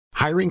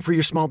Hiring for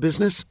your small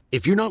business?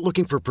 If you're not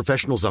looking for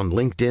professionals on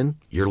LinkedIn,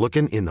 you're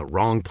looking in the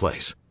wrong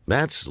place.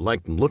 That's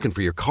like looking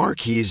for your car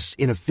keys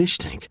in a fish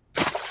tank.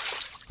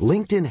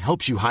 LinkedIn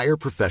helps you hire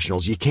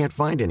professionals you can't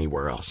find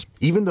anywhere else,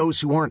 even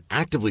those who aren't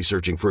actively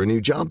searching for a new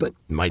job but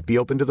might be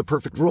open to the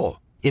perfect role.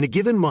 In a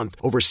given month,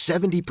 over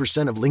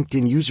 70% of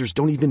LinkedIn users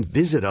don't even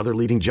visit other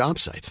leading job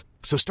sites.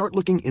 So start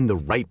looking in the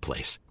right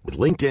place. With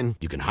LinkedIn,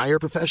 you can hire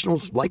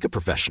professionals like a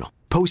professional.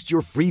 Post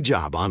your free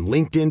job on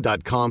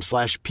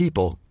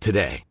linkedin.com/people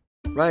today.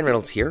 Ryan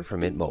Reynolds here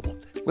from Mint Mobile.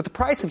 With the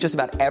price of just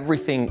about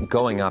everything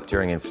going up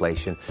during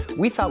inflation,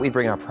 we thought we'd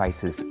bring our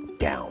prices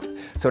down.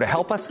 So to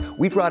help us,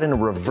 we brought in a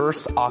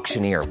reverse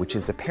auctioneer, which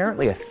is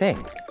apparently a thing.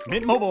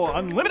 Mint Mobile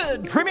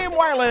Unlimited Premium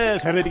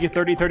Wireless. How to get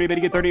 30, 30, bit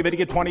to get 30, bit to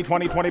get 20,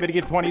 20, 20, bit to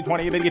get 20,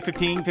 20, bit to get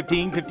 15,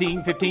 15,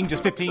 15, 15,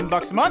 just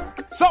 $15 a month?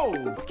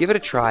 Sold! Give it a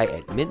try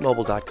at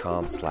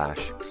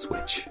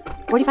mintmobile.com/switch.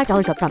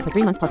 $45 up front for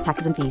 3 months plus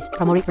taxes and fees.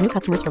 Promo rate for new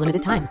customers for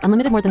limited time.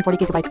 Unlimited more than 40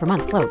 gigabytes per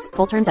month. Slows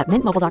full terms at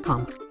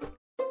mintmobile.com.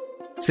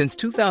 Since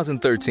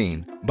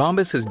 2013,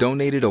 Bombas has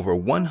donated over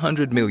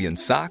 100 million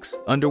socks,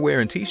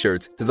 underwear, and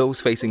T-shirts to those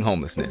facing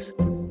homelessness.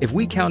 If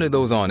we counted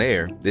those on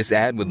air, this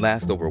ad would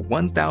last over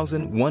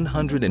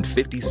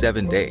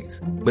 1,157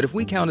 days. But if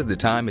we counted the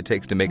time it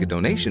takes to make a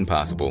donation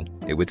possible,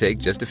 it would take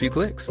just a few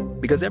clicks.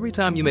 Because every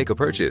time you make a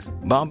purchase,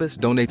 Bombas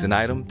donates an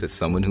item to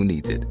someone who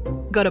needs it.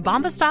 Go to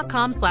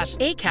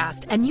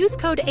bombas.com/ACAST and use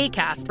code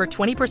ACAST for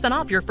 20%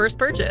 off your first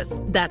purchase.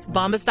 That's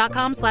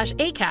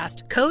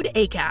bombas.com/ACAST, code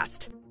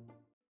ACAST.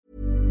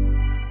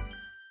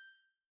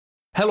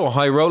 Hell or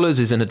High Rollers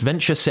is an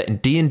adventure set in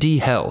D&D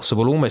hell, so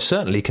will almost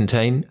certainly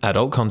contain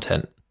adult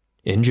content.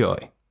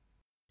 Enjoy.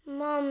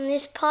 Mum,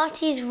 this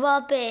party's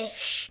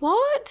rubbish.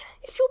 What?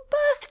 It's your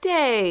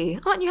birthday.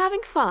 Aren't you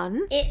having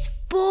fun? It's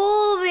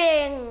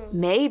boring.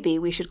 Maybe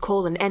we should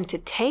call an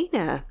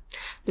entertainer.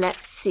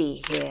 Let's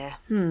see here.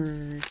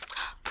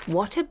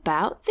 What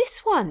about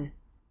this one?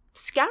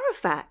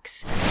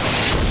 Scarifax.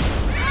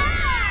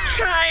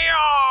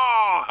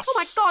 Chaos! Oh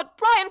my God,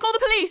 Brian, call the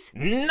police!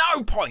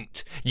 No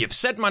point. You've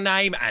said my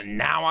name and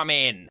now I'm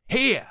in.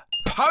 Here,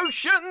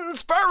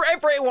 potions for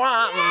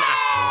everyone!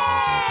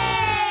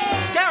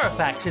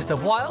 Scarifax is the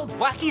wild,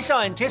 wacky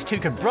scientist who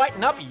can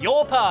brighten up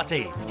your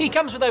party. He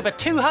comes with over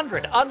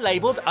 200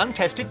 unlabeled,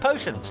 untested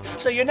potions,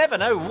 so you never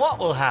know what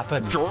will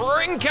happen.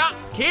 Drink up,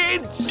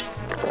 kids!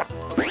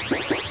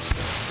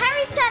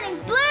 Harry's turning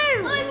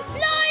blue! I'm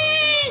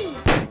flying!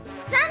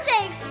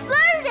 Sanjay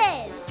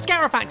exploded!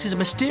 Scarifax is a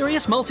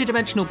mysterious,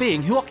 multi-dimensional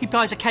being who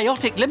occupies a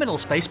chaotic liminal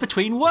space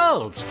between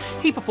worlds.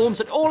 He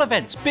performs at all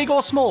events, big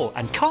or small,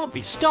 and can't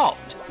be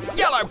stopped.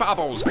 Yellow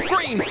bubbles,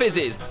 green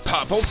fizzes,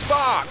 purple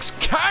sparks,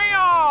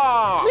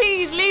 chaos!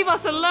 Please leave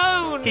us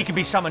alone! He can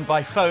be summoned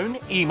by phone,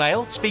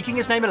 email, speaking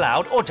his name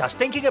aloud, or just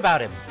thinking about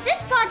him.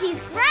 This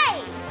party's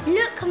great!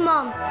 Look,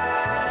 Mum.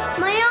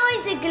 My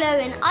eyes are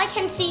glowing. I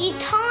can see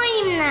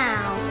time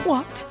now.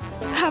 What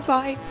have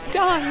I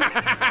done?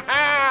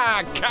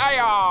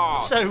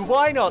 Chaos! So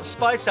why not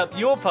spice up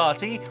your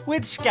party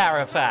with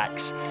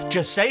Scarifax?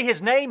 Just say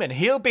his name and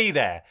he'll be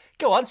there.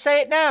 Go on, say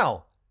it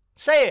now.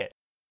 Say it.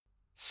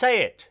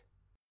 Say it.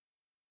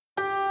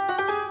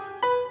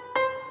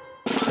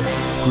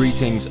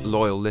 Greetings,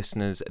 loyal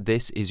listeners.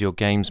 This is your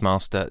Games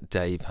Master,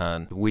 Dave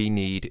Hearn. We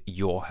need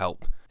your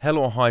help. Hell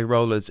or High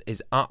Rollers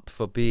is up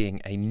for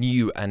being a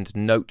new and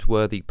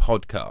noteworthy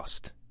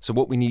podcast. So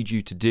what we need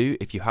you to do,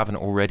 if you haven't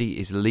already,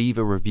 is leave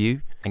a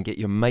review and get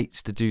your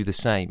mates to do the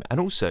same. And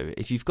also,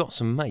 if you've got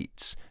some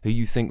mates who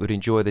you think would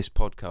enjoy this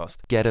podcast,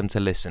 get them to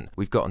listen.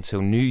 We've got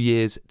until New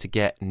Year's to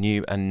get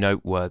new and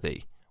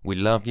noteworthy. We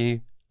love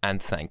you and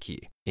thank you.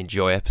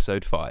 Enjoy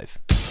episode 5.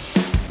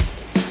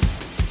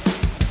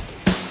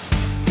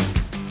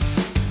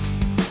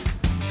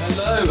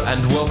 Hello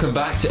and welcome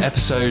back to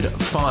episode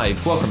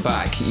 5. Welcome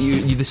back.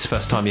 This is the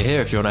first time you're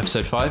here if you're on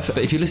episode 5.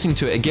 But if you're listening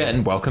to it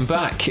again, welcome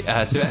back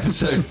to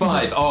episode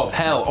 5 of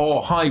Hell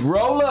or High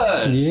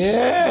Rollers.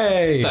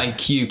 Yay!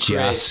 Thank you,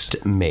 Chris.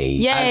 Just me.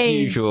 Yay! As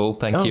usual,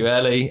 thank you,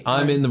 Ellie.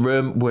 I'm in the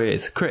room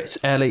with Chris,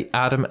 Ellie,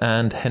 Adam,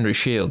 and Henry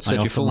Shields.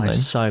 Said your full name.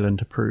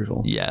 Silent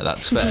approval. Yeah,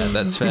 that's fair.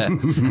 That's fair.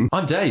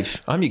 I'm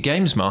Dave. I'm your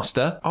games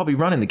master. I'll be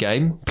running the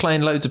game,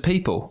 playing loads of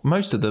people.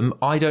 Most of them,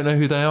 I don't know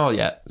who they are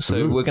yet.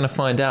 So we're going to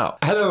find out.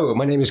 Hello,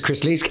 my name is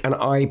Chris Leask, and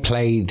I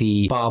play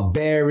the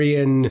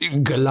barbarian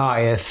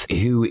Goliath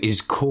who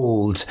is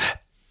called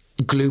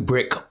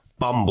Gluebrick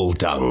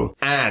Bumbledung.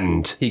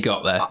 And he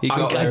got there.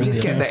 I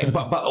did get there,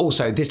 but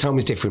also this time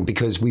was different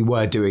because we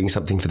were doing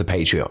something for the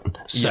Patreon,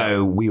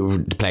 so we were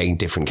playing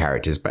different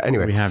characters. But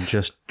anyway,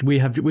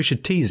 we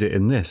should tease it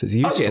in this. It's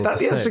useful.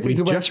 That's a good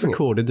we way just of doing it.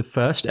 recorded the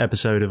first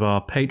episode of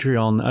our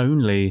Patreon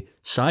only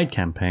side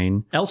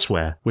campaign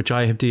elsewhere, which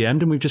I have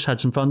DM'd, and we've just had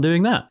some fun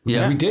doing that.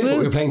 Yeah, we did, but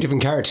we were playing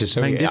different characters,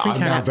 so I'm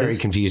now very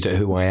confused at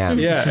who I am.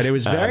 Yeah, and it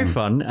was very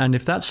fun, and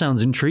if that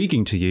sounds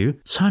intriguing to you,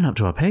 sign up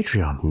to our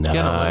Patreon.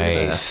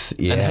 Nice.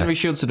 Yeah. And Henry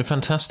Shields did a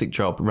fantastic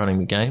job running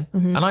the game,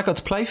 and I got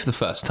to play for the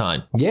first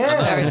time. Yeah.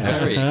 And that was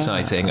very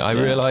exciting. I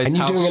realised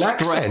how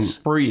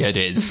stress-free it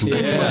is.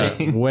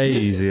 Yeah, way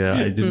easier.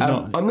 I did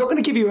not. I'm not going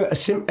to give you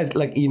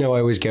I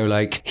always go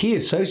like, he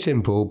is so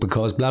simple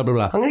because blah, blah,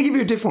 blah. I'm going to give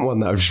you a different one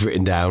that I've just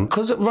written down.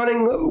 Because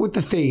running with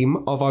the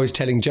theme of I was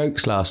telling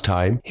jokes last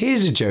time,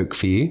 here's a joke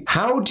for you.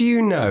 How do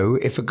you know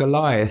if a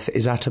Goliath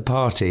is at a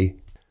party?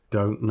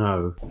 Don't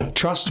know.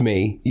 Trust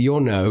me, you'll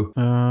know.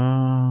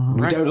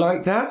 We don't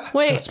like that?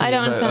 Wait, I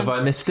don't understand. Have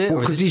I missed it?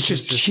 Because he's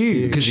just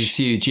huge. Because he's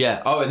huge,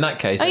 yeah. Oh, in that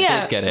case, I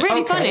did get it.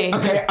 Really funny.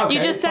 Okay, you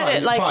just said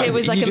it like it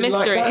was like a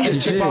mystery.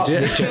 Is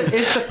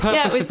the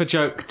purpose of a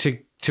joke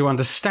to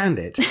understand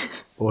it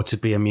or to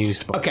be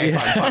amused by it? Okay,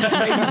 fine.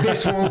 Maybe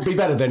this one will be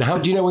better then. How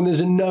do you know when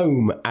there's a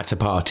gnome at a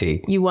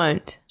party? You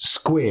won't.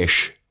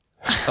 Squish.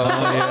 Oh,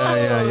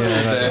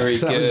 yeah. Very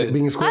so good. That was it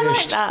being squished. I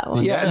like that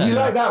one. Yeah, you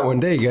like that one.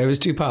 There you go. It was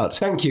 2 parts.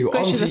 Thank you.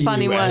 Squish On is to a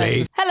funny you, word.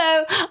 Ellie.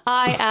 Hello,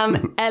 I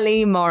am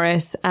Ellie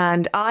Morris,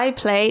 and I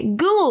play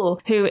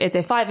Ghoul, who is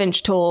a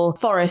 5-inch tall,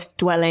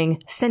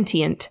 forest-dwelling,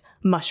 sentient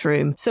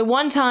mushroom. So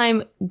one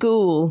time,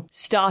 Ghoul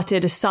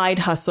started a side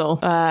hustle,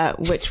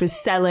 which was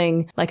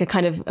selling like a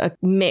kind of a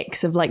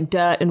mix of like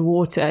dirt and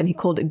water, and he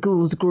called it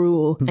Ghoul's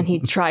Gruel. And he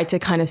tried to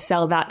kind of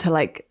sell that to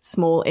like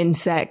small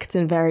insects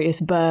and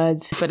various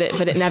birds, but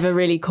it never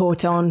really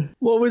caught on.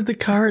 What would the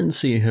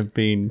currency have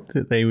been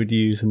that they would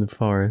use in the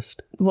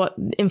forest? What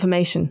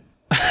information?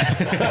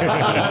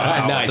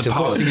 Nice. The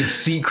passing of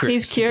secrets.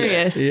 He's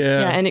curious.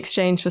 Yeah, in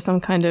exchange for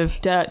some kind of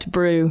dirt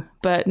brew,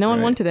 but no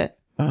one wanted it.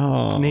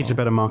 Oh. Needs a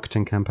better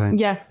marketing campaign.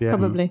 Yeah,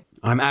 probably.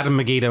 I'm Adam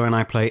Megiddo and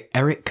I play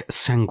Eric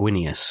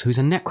Sanguinius, who's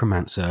a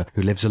necromancer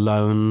who lives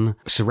alone,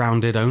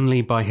 surrounded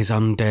only by his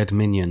undead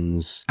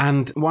minions.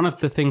 And one of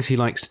the things he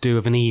likes to do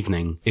of an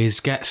evening is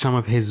get some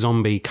of his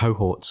zombie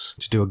cohorts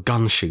to do a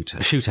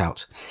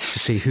shootout, to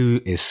see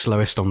who is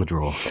slowest on the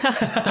draw.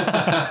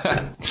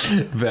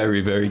 Very,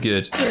 very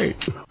good.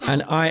 Great.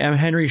 And I am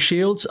Henry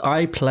Shields.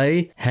 I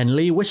play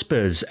Henley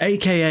Whispers,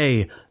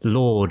 a.k.a.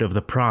 Lord of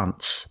the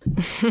Prance.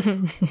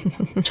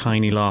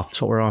 Tiny laugh,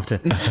 that's what we're after.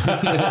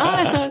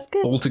 That was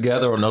good.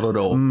 Altogether or not at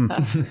all?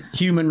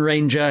 Human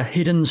Ranger,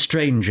 Hidden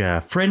Stranger,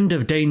 Friend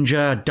of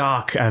Danger,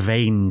 Dark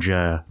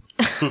Avenger.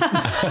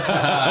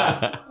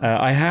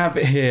 I have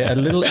here a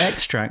little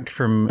extract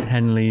from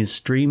Henley's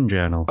dream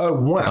journal.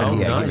 Oh, wow. Oh,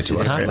 Yeah, nice. give it to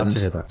us. It's happened.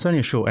 It's only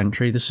a short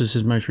entry. This is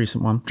his most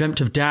recent one.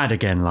 Dreamt of Dad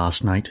again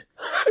last night.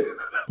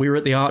 We were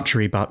at the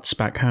archery butts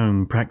back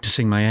home,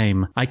 practicing my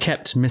aim. I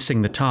kept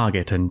missing the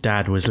target, and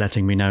Dad was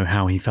letting me know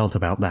how he felt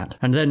about that.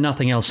 And then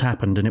nothing else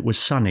happened, and it was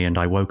sunny, and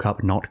I woke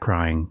up not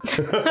crying.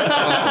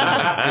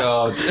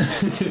 Oh,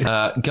 my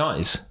God.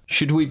 Guys,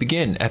 should we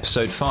begin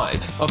episode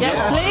 5?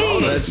 Yes,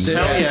 please. Let's do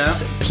it.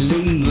 Yes,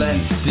 please.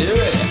 Let's do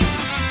it.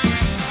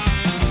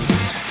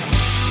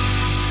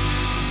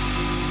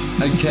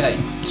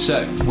 Okay,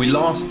 so we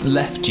last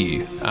left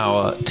you,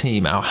 our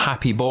team, our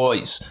happy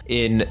boys,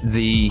 in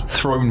the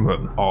throne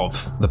room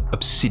of the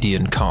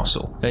Obsidian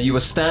Castle. Now, you are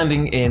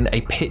standing in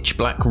a pitch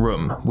black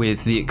room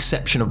with the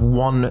exception of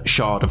one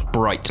shard of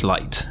bright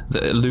light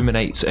that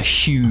illuminates a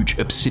huge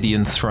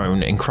obsidian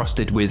throne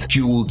encrusted with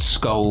jeweled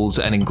skulls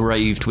and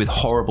engraved with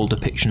horrible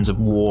depictions of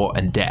war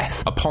and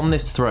death. Upon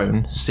this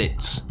throne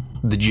sits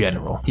the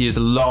general. He is a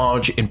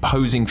large,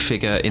 imposing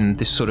figure in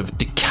this sort of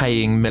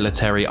decaying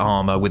military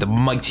armor with a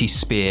mighty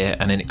spear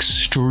and an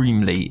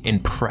extremely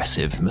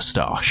impressive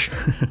moustache.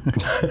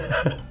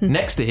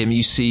 Next to him,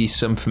 you see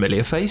some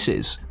familiar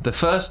faces. The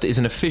first is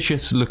an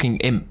officious-looking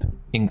imp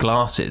in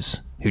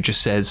glasses who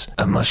just says,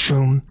 "A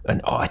mushroom, an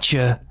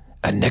archer,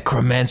 a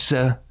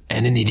necromancer,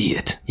 and an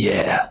idiot.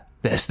 Yeah.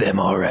 That's them,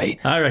 all right."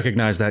 I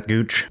recognize that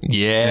gooch.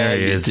 Yeah, There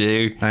he you is.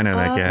 do. I know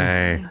that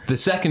guy. The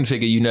second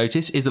figure you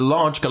notice is a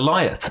large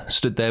Goliath,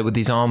 stood there with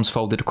his arms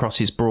folded across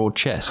his broad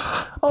chest.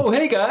 "Oh,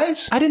 hey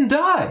guys, I didn't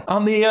die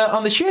on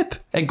the ship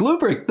at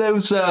Glubrick.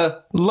 Those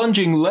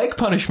lunging leg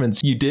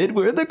punishments you did,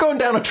 they're going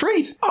down a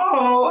treat."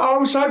 Oh,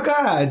 I'm so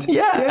glad.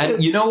 Yeah,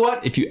 and you know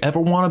what? If you ever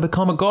want to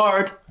become a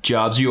guard,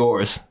 job's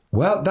yours.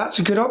 Well, that's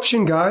a good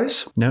option,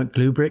 guys. No,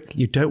 Glubrick,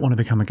 you don't want to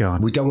become a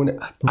guard. We don't want to.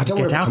 I don't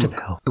want to get out become of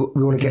hell.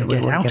 We want to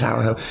get out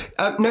of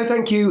hell. No,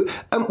 thank you.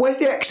 Where's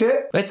the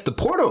exit? It's the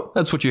portal.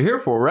 That's what you're here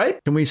for,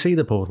 right? Can we see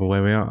the portal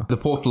where we are? The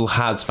portal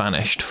has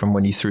vanished from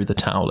when you threw the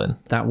towel in.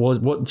 That was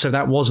what? So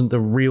that wasn't the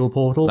real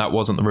portal. That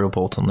wasn't the real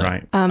portal, no.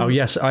 Right. Oh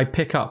yes, I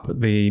pick up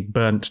the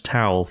burnt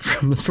towel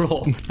from the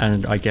floor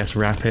and I guess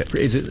wrap it.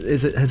 Has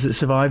it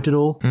survived at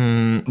all?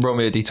 Roll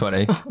me a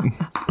d20.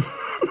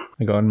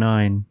 I got a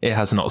 9. It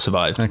has not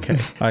survived. Okay.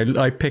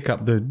 I pick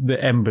up the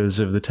embers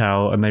of the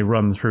towel and they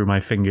run through my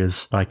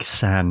fingers like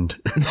sand.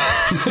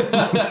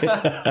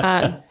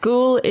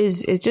 Ghoul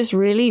is just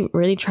really,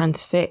 really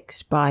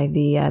transfixed by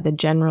the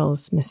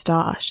general's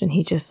moustache, and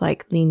he just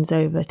like leans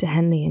over to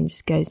Henley and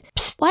just goes,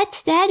 "Psst,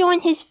 what's that on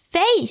his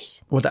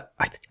face?" Well,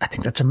 I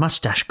think that's a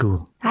mustache,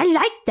 Ghoul. I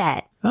like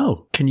that.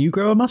 Oh, can you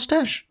grow a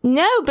mustache?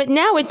 No, but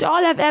now it's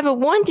all I've ever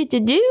wanted to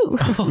do.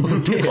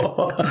 Oh, dear.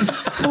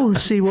 Oh,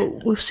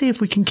 we'll see if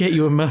we can get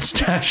you a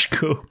mustache,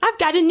 Ghoul. I've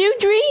got a new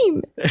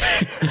dream.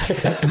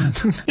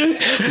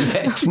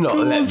 Let's not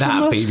let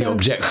that be the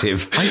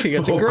objective. I think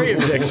that's a great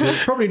objective.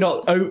 Probably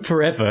not out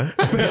forever.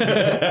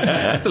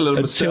 Just a little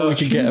until we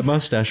can get a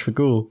mustache for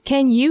Ghoul.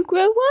 Can you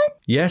grow one?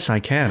 Yes, I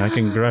can. I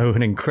can grow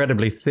an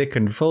incredibly thick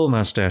and full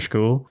mustache,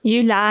 Ghoul.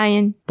 You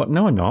lying. But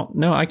no, I'm not.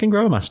 No, I can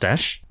grow a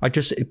mustache.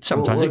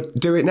 Sometimes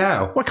do it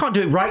now. Well, I can't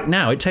do it right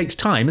now. It takes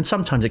time, and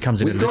sometimes it comes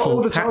in a little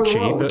all the patchy.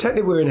 time. Well,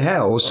 technically, we're in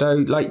hell,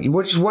 so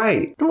we'll just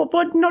wait.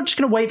 What? Not just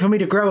going to wait for me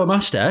to grow a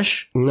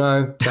mustache.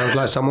 No, sounds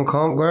like someone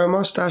can't grow a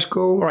mustache.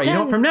 Cool. All right, you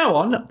know what?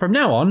 From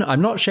now on,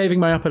 I'm not shaving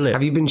my upper lip.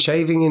 Have you been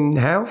shaving in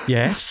hell?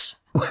 Yes.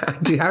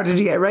 How did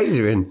you get a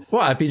razor in?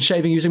 Well, I've been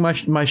shaving using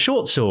my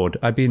short sword.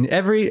 I've been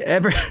every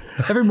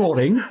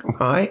morning.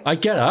 Right. I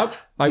get up,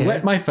 I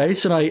wet my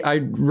face, and I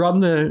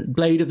run the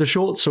blade of the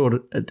short sword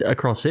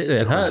across it.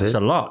 It hurts a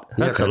lot.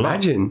 I can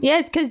imagine. Yeah,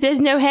 it's because there's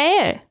no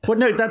hair. Well,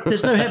 no,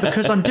 there's no hair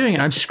because I'm doing it.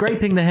 I'm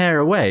scraping the hair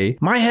away.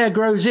 My hair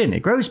grows in.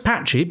 It grows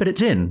patchy, but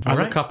it's in. I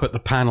look up at the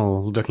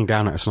panel looking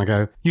down at us and I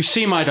go, "You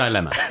see my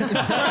dilemma."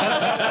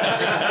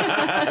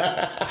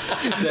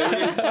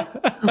 There is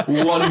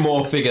one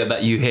more figure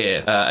that you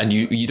hear, and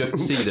you don't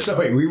see them.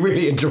 Sorry, we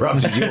really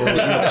interrupted you.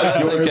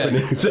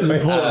 It's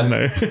important,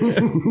 though.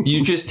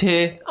 You just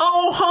hear,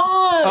 "Oh,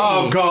 hi!"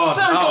 Oh, God.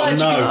 So glad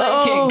you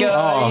like it,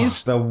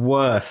 guys. The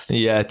worst.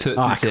 Yeah, Toots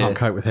I is here. can't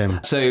cope with him.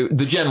 So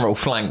the general,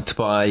 flanked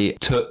by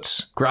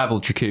Toots,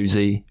 Gravel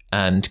Jacuzzi,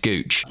 and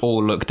Gooch,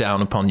 all look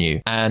down upon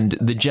you. And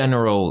the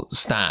general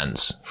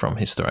stands from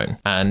his throne,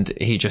 and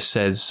he just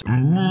says,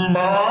 You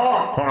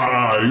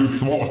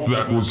thought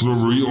that was the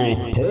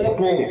real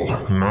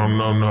portal?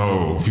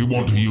 No. If you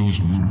want to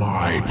use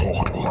my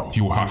portal,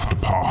 you have to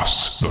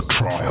pass the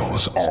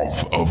trials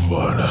of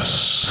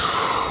Avernus.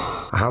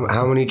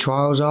 How many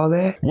trials are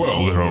there?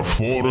 Well, there are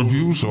 4 of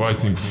you, so I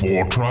think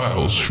 4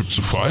 trials should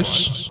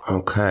suffice.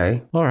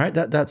 Okay. All right,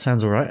 that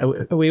sounds all right.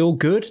 Are we all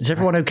good? Is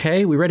everyone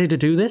okay? We ready to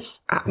do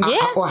this?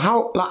 Yeah. Well,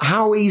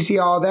 how easy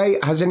are they?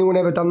 Has anyone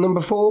ever done them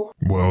before?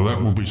 Well,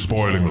 that will be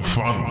spoiling the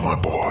fun, my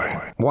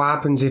boy. What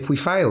happens if we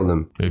fail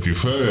them? If you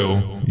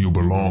fail, you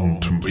belong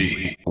to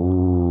me.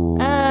 Ooh.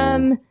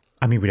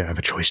 I mean, we don't have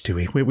a choice, do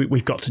we?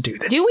 We've got to do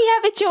this. Do we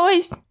have a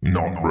choice?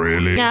 Not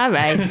really. All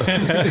right.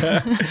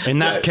 In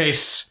that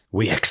case,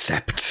 we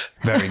accept.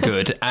 Very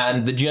good.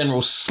 And the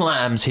general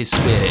slams his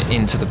spear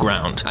into the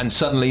ground, and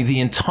suddenly the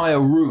entire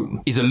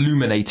room is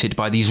illuminated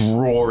by these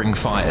roaring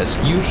fires.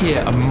 You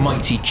hear a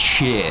mighty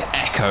cheer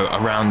echo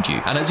around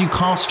you, and as you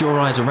cast your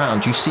eyes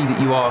around, you see that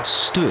you are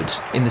stood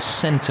in the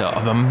center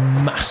of a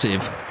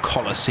massive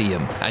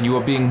Colosseum, and you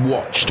are being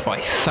watched by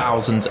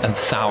thousands and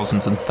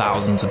thousands and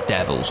thousands of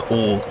devils,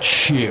 all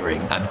cheering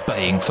and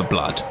baying for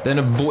blood. Then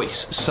a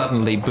voice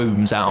suddenly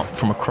booms out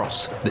from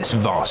across this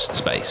vast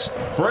space.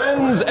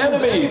 Friends,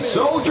 enemies,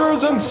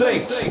 soldiers, and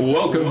saints,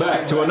 welcome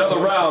back to another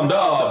round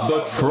of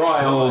the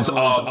Trials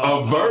of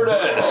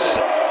Avernus.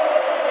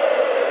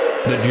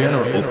 The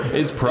General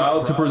is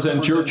proud to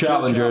present your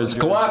challengers.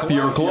 Clap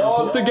your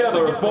claws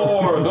together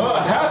for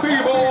the Happy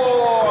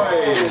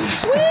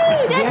Boys! Woo,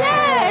 that's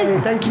us!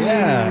 Thank you.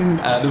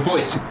 The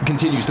voice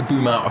continues to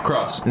boom out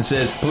across and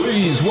says,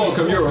 Please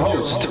welcome your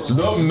host,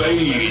 the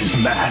Maze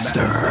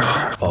Master.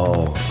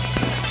 Oh.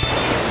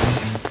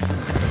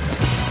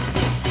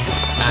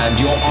 and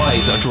your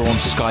eyes are drawn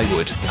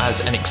skyward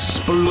as an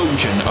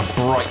explosion of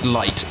bright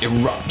light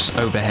erupts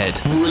overhead.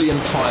 Brilliant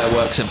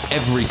fireworks of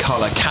every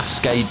colour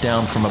cascade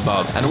down from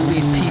above, and all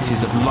these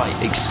pieces of light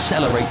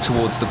accelerate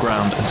towards the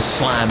ground and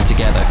slam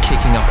together,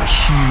 kicking up a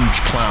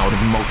huge cloud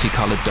of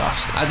multicoloured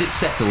dust. As it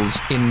settles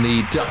in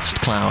the dust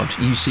cloud,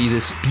 you see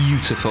this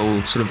beautiful,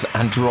 sort of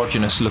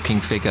androgynous-looking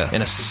figure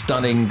in a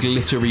stunning,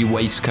 glittery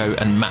waistcoat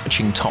and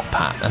matching top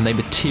hat, and they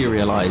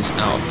materialise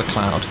out of the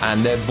cloud,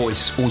 and their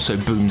voice also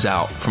booms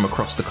out from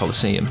across the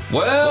Colosseum.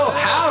 Well,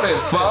 howdy,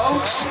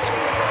 folks!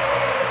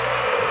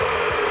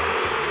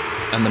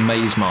 And the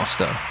Maze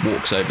Master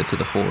walks over to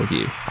the four of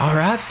you. All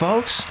right,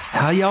 folks.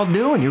 How y'all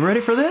doing? You ready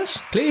for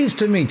this? Pleased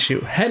to meet you.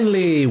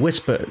 Henley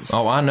whispers.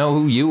 Oh, I know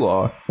who you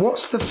are.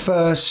 What's the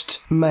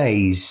first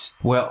maze?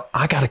 Well,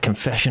 I got a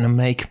confession to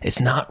make. It's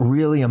not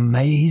really a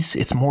maze.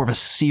 It's more of a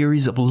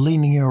series of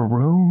linear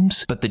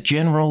rooms. But the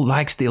General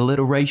likes the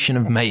alliteration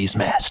of Maze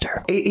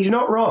Master. He's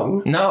not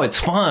wrong. No, it's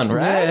fun,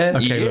 right? Yeah.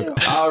 Okay,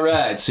 look. All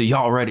right, so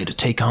y'all ready to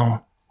take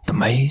on the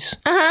maze?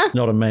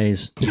 Not a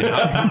maze. You know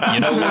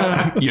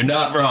what? You're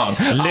not wrong.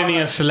 A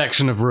linear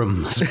selection of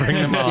rooms. Bring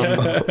them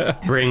on.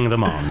 Bring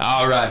them on.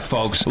 All right,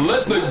 folks.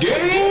 Let the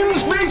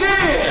games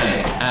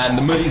begin! And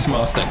the Maze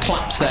Master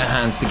claps their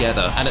hands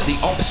together, and at the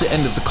opposite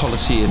end of the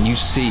Colosseum, you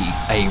see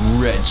a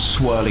red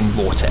swirling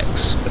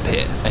vortex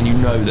appear, and you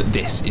know that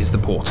this is the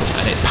portal,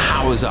 and it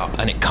powers up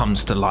and it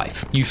comes to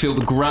life. You feel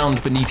the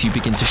ground beneath you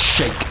begin to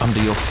shake under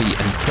your feet,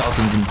 and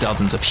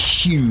dozens of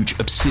huge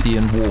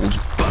obsidian walls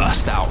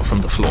burst out from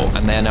the floor,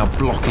 and they are now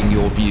blocking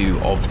your view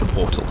of the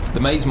portal. The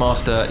Maze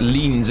Master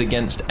leans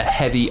against a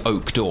heavy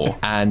oak door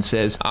and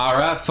says, "All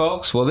right,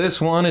 folks, well,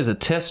 this one is a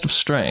test of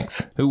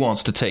strength. Who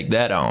wants to take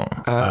that on?"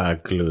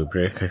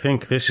 Gluebrick, I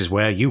think this is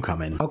where you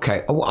come in.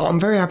 Okay, well, I'm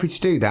very happy to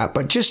do that,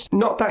 but just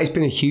not that it's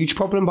been a huge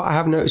problem, but I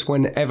have noticed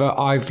whenever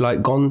I've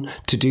gone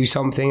to do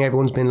something,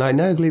 everyone's been like,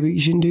 "No, Gluebrick,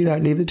 you shouldn't do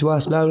that. Leave it to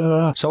us." Blah blah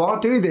blah. So I'll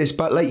do this,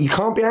 but you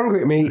can't be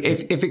angry at me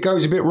if it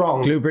goes a bit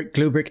wrong.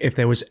 Gluebrick, if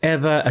there was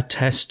ever a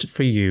test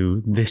for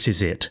you, this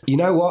is it. You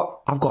know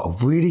what? I've got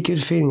a really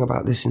good feeling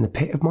about this in the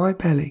pit of my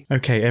belly.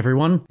 Okay,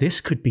 everyone,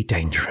 this could be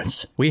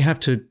dangerous. We have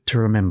to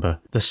remember,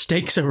 the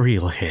stakes are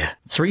real here.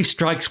 3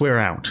 strikes, we're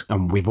out.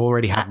 And we've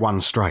already had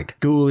 1 strike.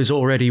 Ghoul is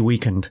already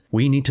weakened.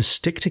 We need to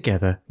stick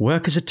together,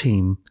 work as a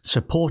team,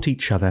 support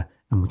each other,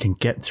 and we can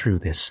get through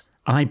this.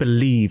 I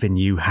believe in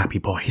you, happy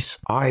boys.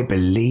 I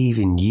believe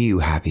in you,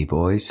 happy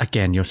boys.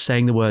 Again, you're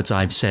saying the words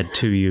I've said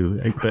to you,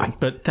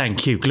 but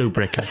thank you,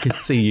 Gluebrick. I can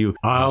see you.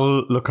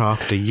 I'll look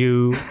after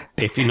you.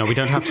 If we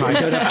don't have time.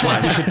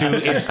 What we should do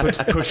is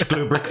push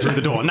Gluebrick through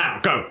the door.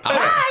 Now, go.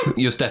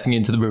 You're stepping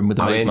into the room with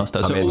the Maze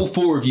Master. So all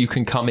 4 of you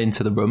can come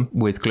into the room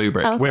with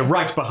Gluebrick. Okay. We're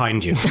right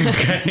behind you.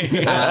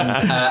 Okay.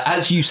 And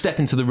as you step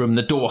into the room,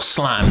 the door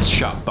slams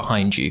shut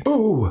behind you.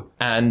 Ooh.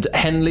 And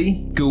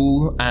Henley,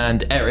 Ghoul,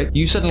 and Eric,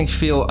 you suddenly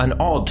feel an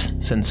odd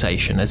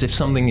sensation, as if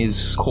something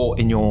is caught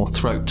in your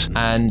throat.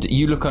 And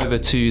you look over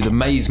to the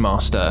Maze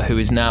Master, who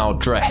is now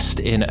dressed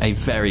in a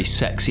very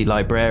sexy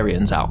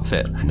librarian's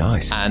outfit.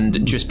 Nice.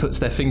 And just puts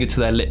their finger to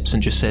their lips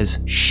and just says,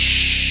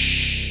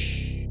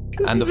 "Shh."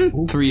 And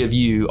the 3 of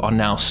you are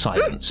now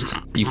silenced.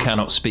 You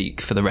cannot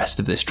speak for the rest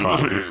of this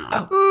trial.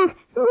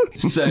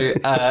 So,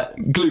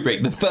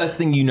 Gluebrick, the first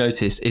thing you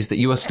notice is that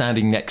you are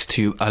standing next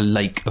to a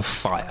lake of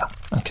fire,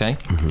 okay?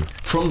 Mm-hmm.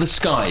 From the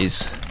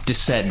skies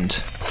descend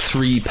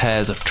 3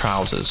 pairs of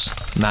trousers,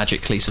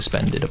 magically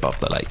suspended above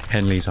the lake.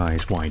 Henley's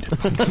eyes widen.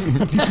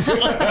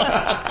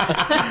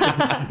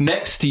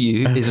 Next to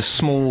you is a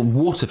small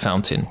water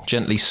fountain,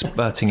 gently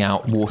spurting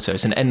out water.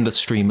 It's an endless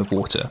stream of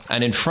water.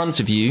 And in front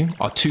of you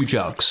are 2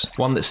 jugs,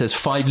 one that says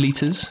 5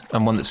 litres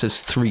and one that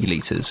says 3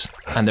 litres.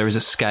 And there is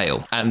a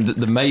scale. And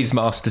the Maze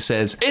Master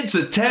says, "It's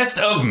a test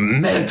of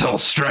mental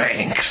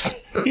strength."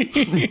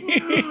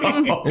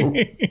 Oh,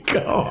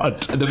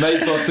 God. The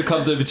Maze Master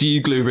comes over to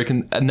you, Gluebrick,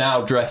 and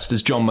now dressed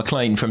as John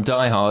McClane from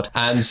Die Hard,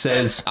 and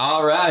says,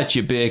 "All right,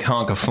 you big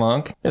hunk of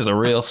funk. It's a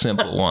real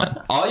simple one.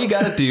 All you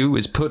gotta do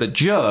is put a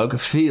jug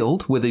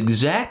filled with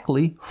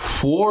exactly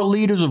 4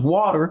 litres of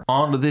water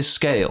onto this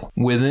scale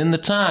within the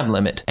time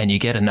limit, and you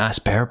get a nice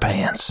pair of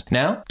pants.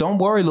 Now, don't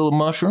worry, little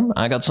mushroom.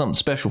 I got something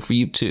special for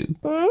you, too."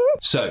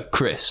 So,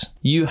 Chris,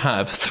 you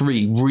have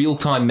 3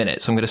 real-time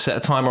minutes. I'm going to set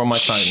a timer on my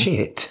phone.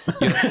 Shit.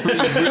 You have 3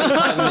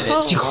 real-time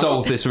minutes to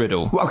solve this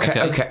riddle.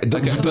 Okay.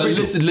 But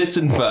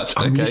listen first,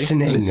 okay? I'm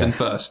listening. Listen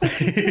first.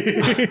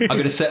 I'm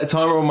going to set a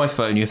timer on my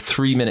phone. You have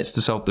 3 minutes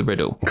to solve the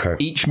riddle. Okay.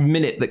 Each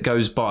minute that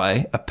goes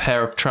by, a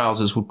pair of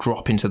trousers will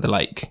drop into the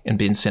lake and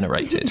be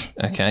incinerated,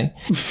 okay?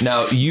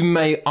 Now, you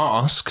may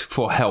ask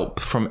for help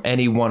from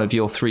any one of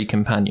your 3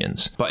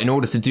 companions, but in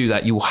order to do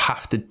that, you will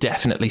have to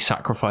definitely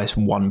sacrifice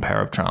 1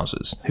 pair of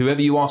trousers.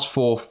 Whoever you ask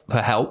for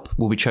help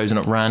will be chosen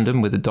at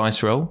random with a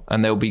dice roll,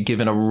 and they'll be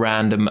given a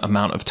random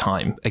amount of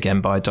time,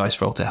 again by a dice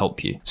roll, to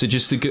help you. So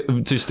just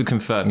to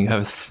confirm, you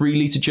have a 3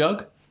 litre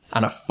jug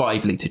and a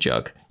 5 litre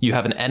jug. You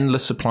have an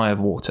endless supply of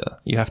water.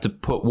 You have to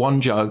put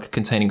 1 jug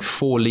containing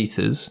 4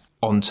 litres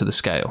onto the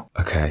scale.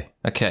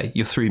 Okay,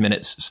 your 3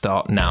 minutes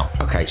start now.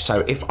 Okay,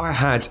 so if I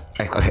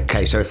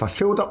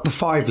filled up the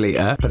 5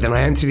 litre, but then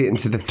I emptied it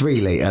into the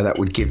 3 litre, that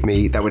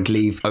would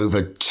leave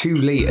over 2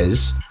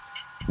 litres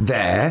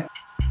there.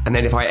 And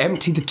then if I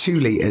empty the 2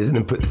 litres and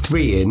then put the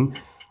 3 in,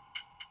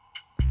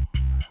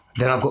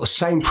 then I've got the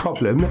same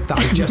problem that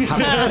I just had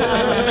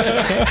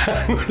before.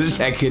 Hang on a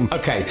second.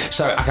 Okay,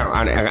 so I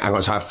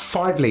have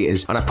 5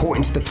 litres and I pour it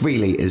into the 3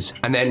 litres,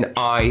 and then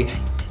I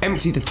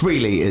empty the 3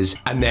 litres,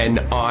 and then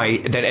I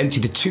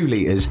empty the 2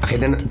 litres. Okay,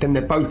 then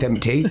they're both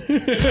empty.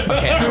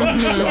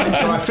 Okay, so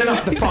I fill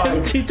up the 5.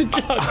 Empty the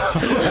jugs.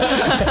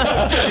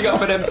 You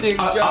got an empty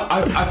jug.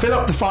 I fill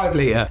up the 5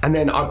 litre, and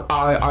then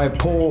I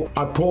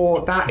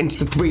pour that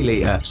into the 3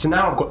 litre. So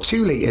now I've got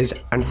 2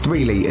 litres and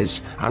 3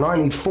 litres, and I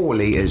need 4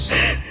 litres.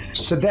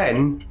 So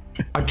then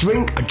I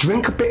drink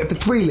a bit of the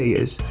 3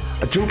 litres.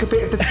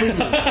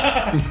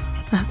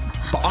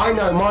 But I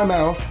know my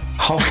mouth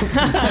holds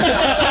 1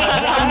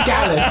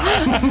 gallon.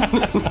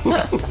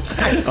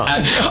 And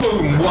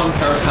boom, 1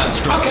 pair of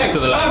hands drops into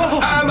the lap.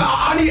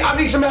 I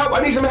need some help.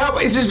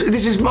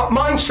 This is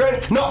mind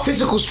strength, not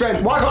physical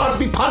strength. Why can't I just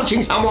be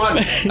punching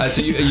someone?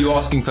 So are you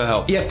asking for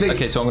help? Yes, please.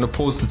 Okay, so I'm going to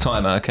pause the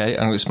timer, okay? I'm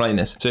going to explain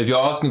this. So if you're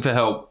asking for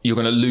help, you're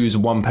going to lose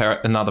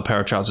another pair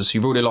of trousers. So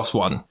you've already lost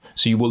 1.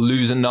 So you will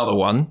lose another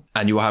one,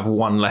 and you will have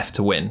 1 left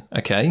to win,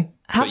 okay?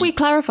 Have we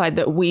clarified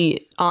that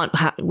we aren't...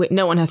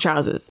 no one has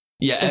trousers?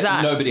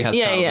 Yeah, nobody has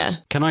trousers. Yeah.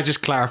 Can I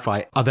just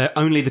clarify? Are there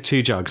only the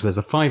 2 jugs? There's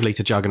a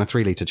 5-litre jug and a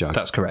 3-litre jug.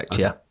 That's correct,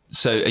 yeah.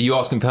 So are you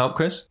asking for help,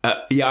 Chris?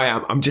 Yeah, I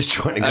am. I'm just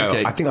trying to go.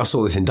 Okay. I think I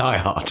saw this in Die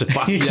Hard.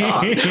 But I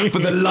can't, for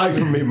the life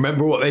of me,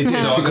 remember what they did.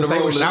 So because they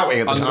were shouting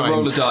at the time. I'm going to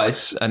roll a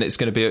dice, and it's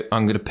going to be...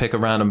 I'm going to pick a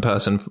random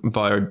person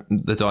via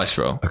the dice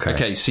roll.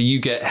 Okay, so you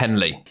get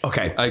Henley.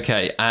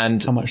 Okay,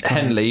 and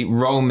Henley,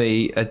 roll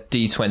me a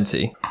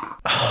D20.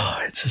 Oh,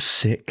 it's a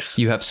 6.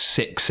 You have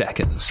 6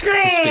 seconds to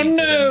speak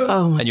to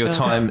him. And your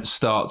time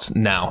starts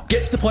now.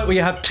 Get to the point where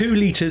you have 2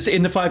 litres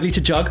in the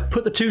 5-litre jug,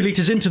 put the 2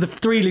 litres into the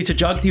 3-litre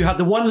jug, you have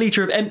the 1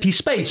 litre of empty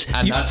space.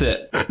 And that's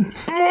it.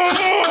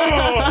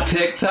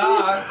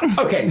 Tick-tock.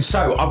 Okay,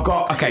 so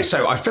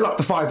I fill up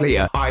the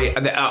 5-litre.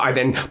 I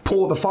then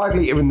pour the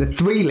 5-litre in the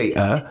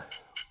 3-litre,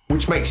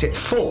 which makes it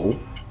full.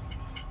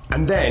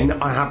 And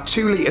then I have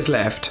 2 litres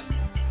left.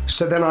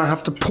 So then I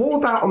have to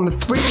pour that on the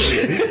 3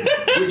 litres,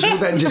 which will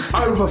then just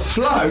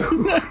overflow.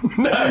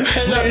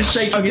 No, he's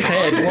shaking his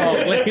head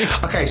wildly.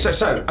 Okay, so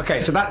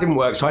that didn't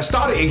work. So I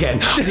start it again.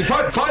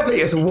 5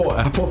 litres of water.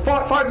 I pour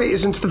 5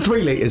 litres into the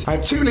 3 litres. I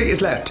have 2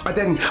 litres left. I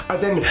then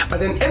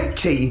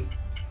empty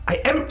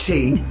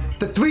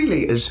the 3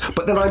 litres,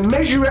 but then I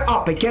measure it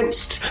up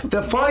against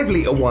the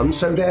 5-litre one,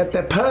 so they're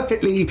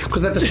perfectly,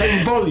 because they're the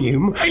same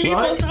volume. I need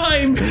more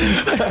time.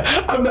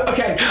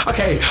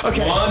 Okay.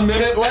 1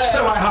 minute left.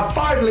 So I have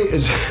 5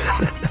 litres.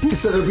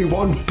 So there'll be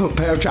 1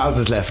 pair of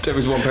trousers left. There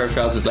was 1 pair of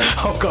trousers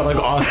left. Oh God, I've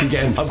got to ask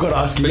again. But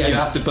you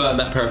have to burn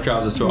that pair of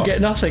trousers to You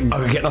get nothing.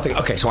 I get nothing.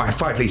 Okay, so I have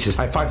 5 litres.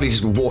 I have 5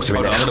 litres with water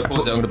in it. I'm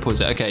going to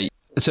pause it. Okay.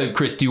 So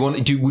Chris,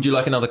 would you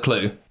like another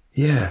clue?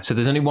 Yeah. So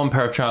there's only 1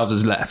 pair of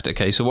trousers left,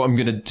 okay? So what I'm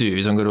going to do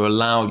is I'm going to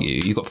allow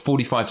you've got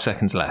 45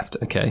 seconds left,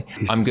 okay?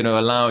 I'm going to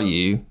allow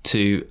you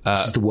to...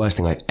 this is the worst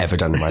thing I've ever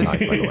done in my life,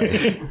 by the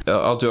way.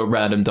 I'll do a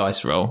random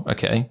dice roll,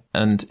 okay?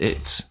 And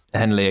it's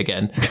Henley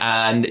again.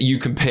 And you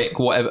can pick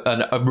whatever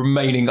a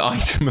remaining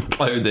item of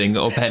clothing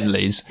of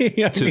Henley's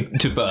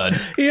to burn.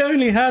 He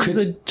only has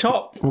the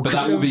top. But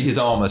that will be his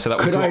armour, so that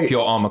will drop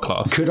your armour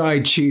class. Could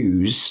I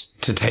choose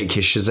to take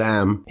his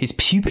Shazam? His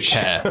pubic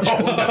hair.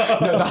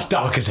 No, that's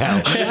dark as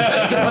hell.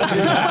 Let's not do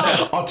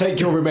that. I'll take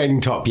your remaining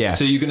top, yeah.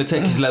 So you're going to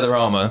take his leather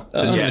armour.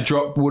 So it's going to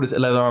drop... What is it?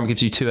 Leather armour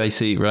gives you 2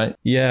 AC, right?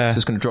 Yeah. So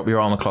it's going to drop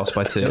your armour class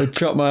by 2. It'll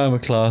drop my armour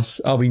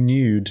class. I'll be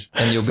nude.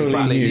 And you'll be fully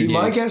completely nude. You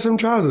might get some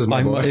trousers,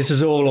 my boy. This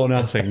is all or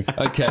nothing.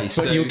 Okay,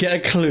 so... But you'll get a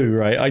clue,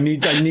 right? I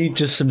need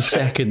just some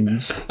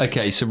seconds.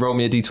 Okay, so roll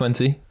me a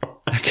D20.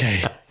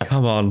 Okay,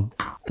 come on.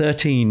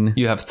 13.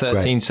 You have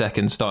 13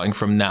 seconds starting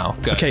from now.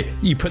 Go. Okay,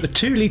 you put the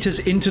 2 litres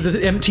into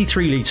the empty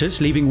 3 litres,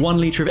 leaving 1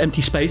 litre of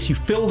empty space. You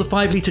fill the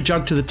 5-litre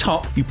jug to the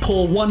top. You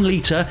pour 1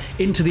 litre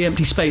into the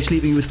empty space,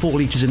 leaving you with 4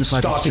 litres in the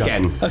 5-litre jug. Start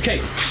again.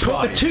 Okay,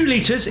 put the 2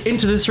 litres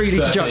into the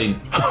 3-litre jug.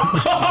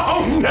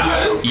 Oh,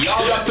 no!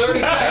 Y'all got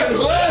 30 seconds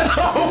left!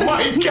 Oh,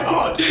 my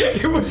God!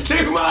 It was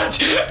too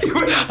much!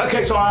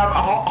 Okay, so I have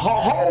a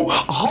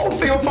whole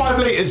thing of 5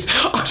 litres.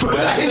 I put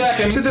that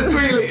into the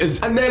 3 litres.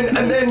 And then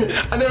I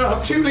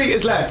have 2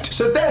 litres left.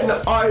 So then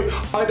I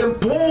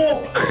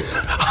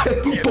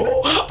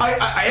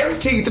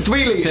empty the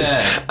 3 litres.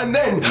 10, and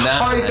then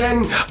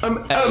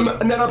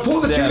I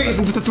pour the 2 litres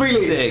into the 3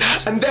 litres.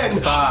 6, and then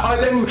 5,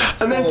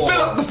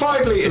 fill up the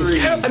 5 litres.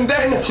 3, and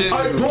then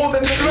I pour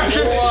them to the rest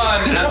of it.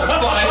 1, and the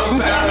final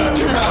pair of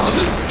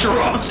trousers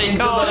drops into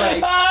the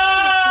lake.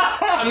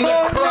 And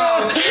the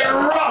crowd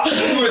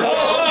erupts with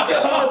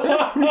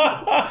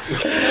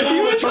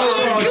You were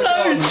so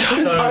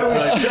close. I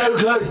was so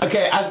close.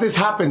 Okay, as this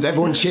happens,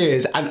 everyone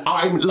cheers, and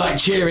I'm like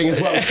cheering as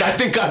well because I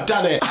think I've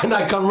done it. And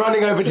I come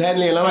running over to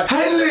Henley, and I'm like,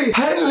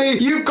 Henley,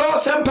 you've got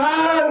some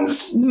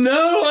pants.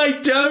 No, I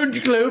don't,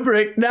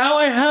 Glowbrick. Now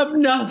I have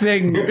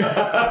nothing.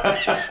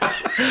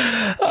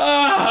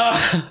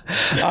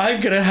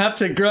 I'm gonna have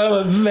to grow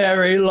a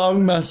very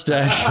long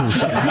mustache.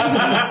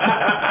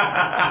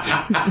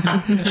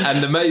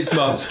 And the Maze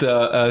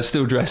Master,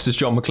 still dressed as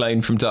John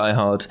McClane from Die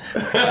Hard,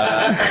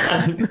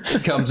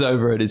 comes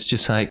over and it's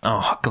just like,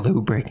 oh,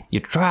 Glowbrick,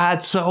 you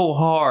tried so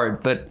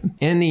hard, but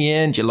in the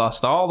end you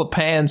lost all the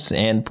pants,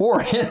 and poor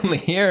Henley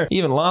here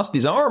even lost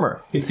his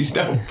armour. He's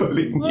now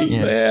fully nude.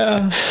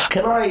 Yeah.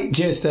 Can I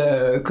just,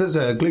 because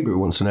Glowbrick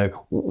wants to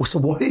know, so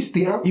what is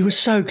the answer? You were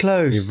so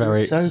close. You're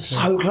very...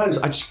 So close.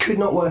 I just could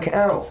not work it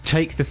out.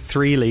 Take the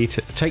 3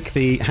 litre...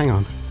 Hang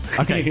on.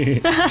 Okay.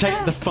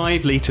 Take the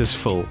 5 litres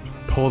full.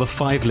 Pour the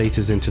 5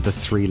 litres into the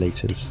 3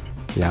 litres.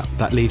 Yeah,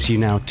 that leaves you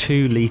now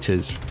 2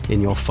 litres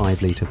in your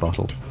 5 litre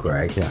bottle.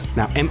 Great. Yeah.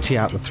 Now empty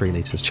out the 3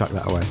 litres, chuck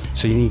that away.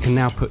 So you can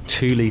now put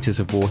 2 litres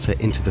of water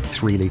into the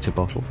 3 litre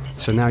bottle.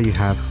 So now you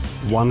have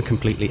one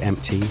completely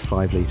empty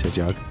 5-litre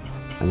jug,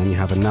 and then you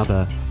have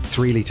another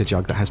 3-litre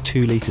jug that has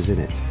 2 litres in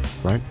it,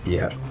 right?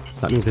 Yeah.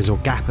 That means there's your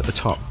gap at the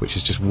top, which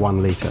is just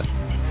 1 litre.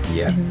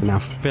 Yeah. Now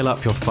fill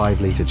up your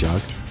 5-litre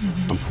jug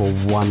and pour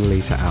 1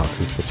 litre out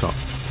into the top.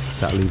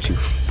 That leaves you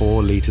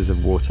 4 litres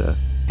of water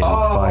in a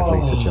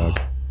 5-litre jug.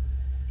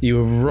 You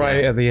were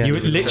right at the end. You were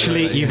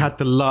literally, you had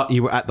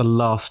you were at the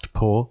last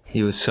pour.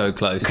 He was so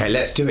close. Okay,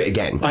 let's do it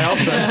again.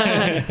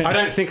 I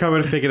don't think I would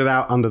have figured it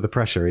out under the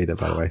pressure either,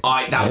 by the way.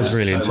 That was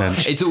really so intense.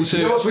 Much. It's also...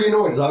 You know what's really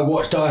annoying is I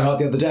watched Die Hard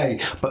the other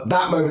day, but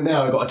that moment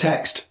now I got a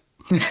text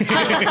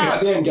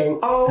at the end going,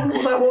 oh, I wonder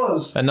what that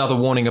was. Another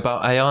warning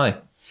about AI.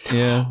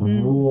 Yeah.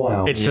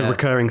 Wow. It's a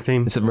recurring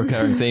theme. It's a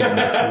recurring theme in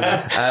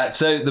this.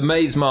 So the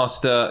Maze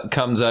Master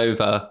comes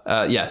over,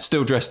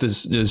 still dressed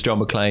as John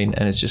McClane,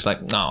 and it's just like,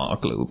 oh,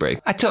 glue break.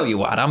 I tell you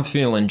what, I'm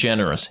feeling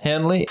generous.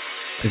 Henley?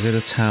 Is it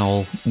a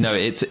towel? No,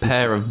 it's a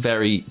pair of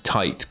very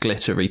tight,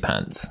 glittery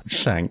pants.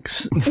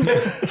 Thanks.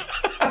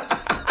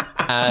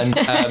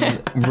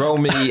 And roll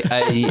me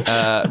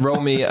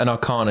an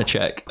Arcana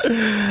check.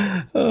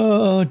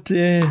 Oh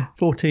dear,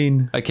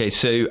 14. Okay,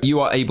 so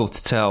you are able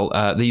to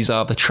tell these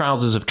are the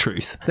trousers of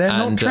truth. They're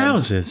not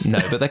trousers.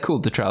 No, but they're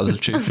called the trousers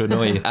of truth to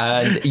annoy you.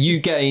 And you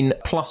gain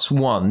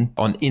 +1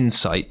 on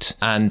insight,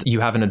 and you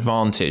have an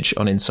advantage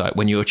on insight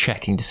when you're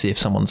checking to see if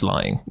someone's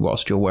lying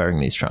whilst you're wearing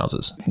these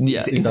trousers.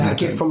 Yeah, Is that a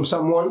gift from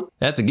someone?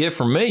 That's a gift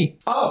from me.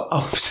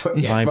 Oh,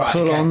 sorry. Yes, I right,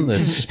 put okay. on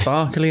the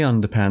sparkly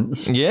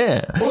underpants.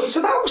 Yeah. Well,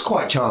 so that was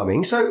quite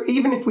charming. So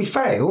even if we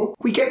fail,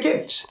 we get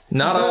gifts.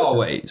 Not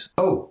always.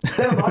 Oh,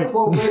 never mind.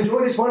 Well, we'll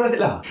enjoy this one as it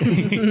lasts.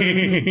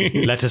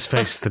 Let us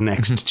face the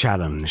next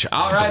challenge.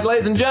 All right,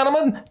 ladies and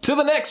gentlemen, to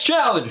the next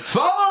challenge.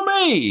 Follow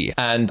me.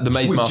 And the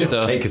Maze Master.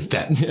 Just take a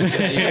step.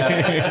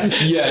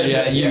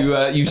 Yeah.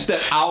 You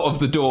step out of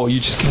the door you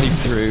just came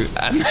through,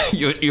 and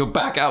you're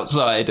back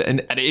outside,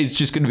 and it is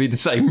just going to be the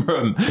same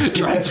room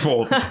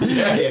transformed.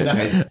 Yeah,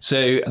 nice.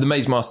 So the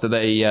Maze Master,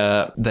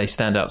 they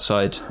stand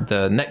outside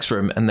the next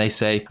room, and they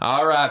say,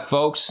 "All right,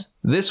 folks,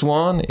 this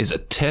one is a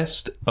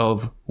test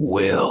of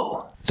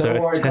will."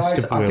 Don't worry,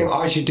 guys. I think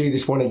I should do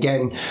this one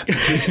again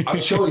because I'm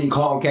sure you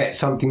can't get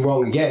something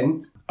wrong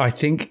again. I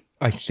think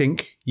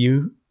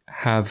you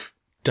have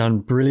done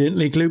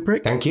brilliantly,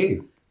 Gluebrick. Thank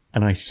you.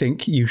 And I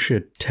think you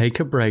should take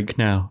a break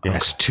now.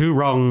 Yes, 2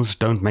 wrongs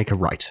don't make a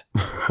right.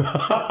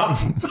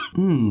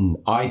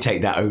 I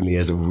take that only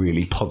as a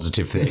really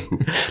positive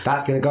thing.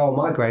 That's going to go on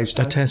my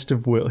gravestone. A test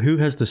of will. Who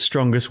has the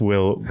strongest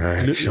will?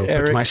 I shall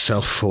put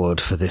myself forward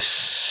for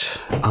this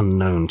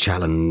unknown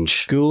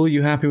challenge. Ghoul,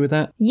 you happy with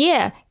that?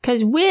 Yeah,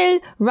 because will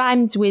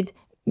rhymes with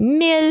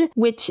mill,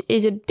 which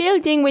is a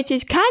building which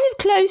is kind of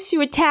close to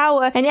a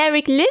tower, and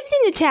Eric lives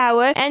in a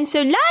tower, and so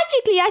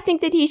logically I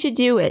think that he should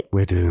do it.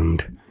 We're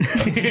doomed.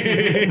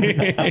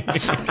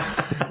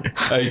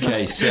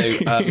 Okay, so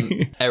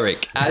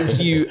Eric, as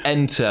you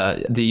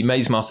enter the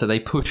Maze Master, they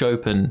push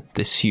open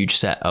this huge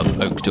set of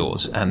oak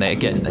doors, and they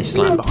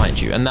slam behind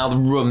you, and now the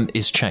room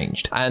is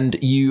changed, and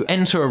you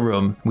enter a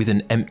room with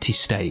an empty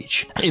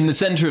stage. In the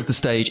centre of the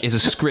stage is a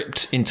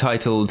script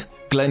entitled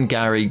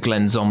Glengarry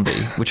Glen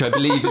Zombie, which I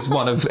believe is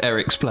one of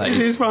Eric's plays.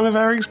 It is one of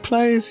Eric's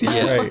plays,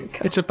 yeah. Right.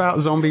 It's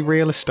about zombie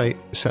real estate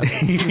selling.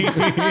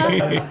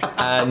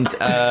 And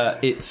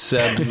it's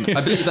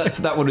I believe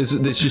that one is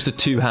it's just a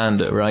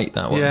 2-hander, right?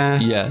 That one.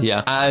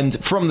 Yeah.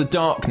 And from the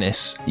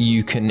darkness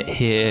you can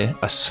hear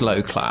a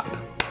slow clap.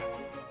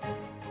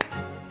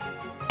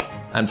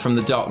 And from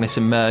the darkness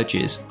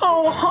emerges,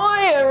 "Oh,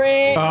 hi,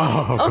 Eric!"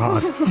 Oh,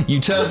 God. You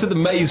turn to the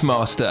Maze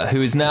Master,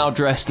 who is now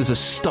dressed as a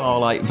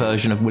starlight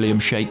version of William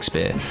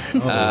Shakespeare.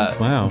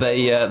 Wow.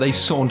 They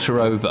saunter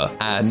over,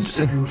 and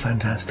So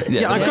fantastic.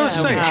 Yeah, I've got to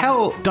say,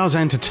 Hell does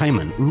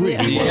entertainment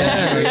really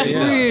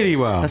well. Really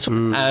well.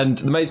 And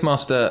the Maze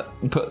Master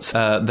puts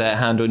their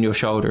hand on your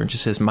shoulder and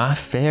just says, "My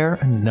fair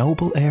and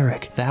noble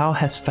Eric, thou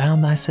hast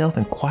found thyself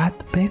in quite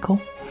the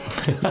pickle.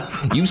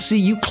 You see,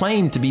 you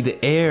claim to be the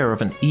heir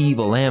of an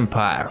evil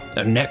empire,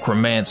 a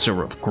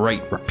necromancer of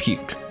great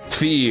repute,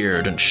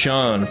 feared and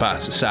shunned by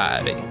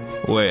society.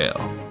 Well,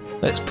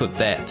 let's put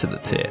that to the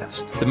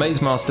test." The Maze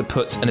Master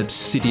puts an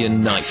obsidian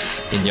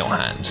knife in your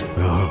hand,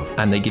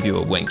 and they give you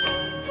a wink.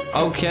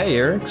 "Okay,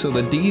 Eric, so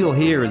the deal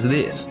here is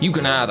this. You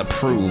can either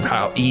prove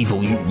how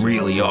evil you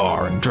really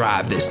are and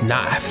drive this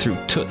knife through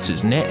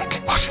Toots'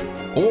 neck. What?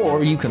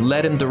 Or you can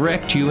let him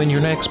direct you in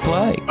your next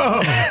play."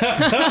 I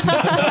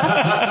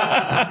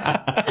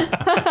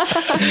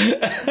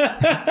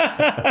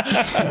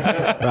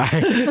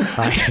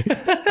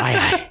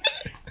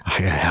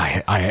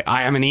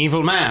am an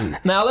evil man.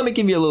 Now, let me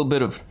give you a little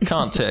bit of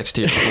context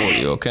here for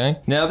you, okay?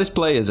 Now, this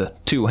play is a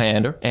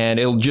 2-hander, and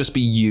it'll just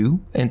be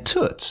you and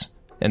Toots.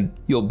 and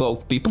you'll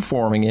both be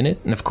performing in it,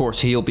 and of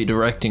course he'll be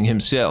directing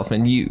himself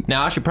and you.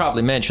 Now I should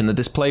probably mention that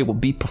this play will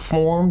be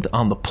performed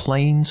on the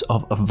plains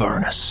of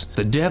Avernus.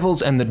 The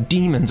devils and the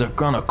demons are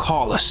gonna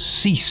call a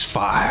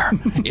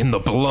ceasefire in the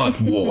blood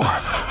war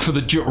for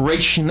the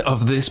duration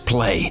of this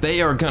play.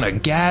 They are gonna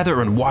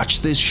gather and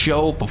watch this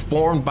show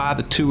performed by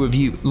the two of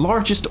you.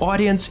 Largest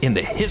audience in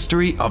the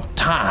history of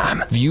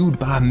time, viewed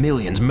by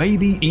millions,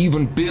 maybe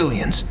even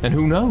billions. And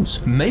who knows,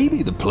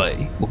 maybe the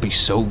play will be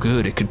so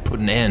good it could put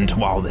an end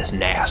to all this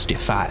nasty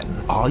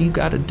fighting. All you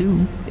gotta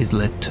do is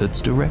let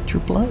Toots direct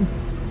your play.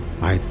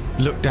 I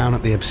look down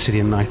at the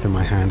obsidian knife in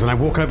my hand, and I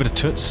walk over to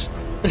Toots.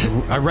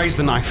 I raise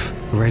the knife,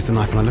 and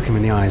I look him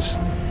in the eyes.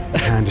 The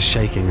hand is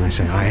shaking, and I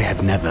say, I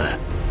have never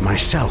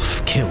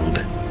myself killed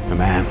a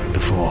man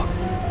before.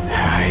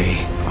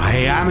 I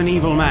am an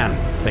evil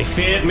man. They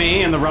feared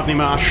me in the Rodney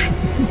Marsh.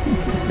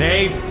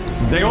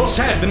 They all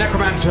said the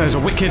necromancer is a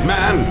wicked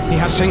man. He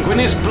has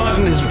sanguineous blood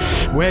in his...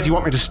 Where do you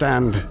want me to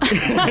stand?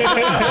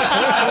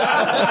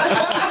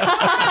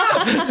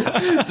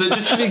 So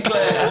just to be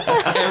clear,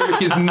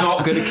 Eric is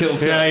not going to kill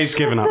Toots. Yeah, he's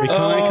given up. He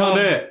can't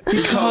do it.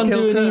 He can't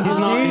do it. He's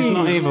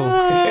not evil.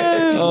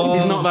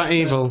 He's not that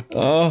evil.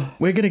 Oh,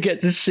 we're going to get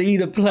to see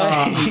the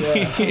play.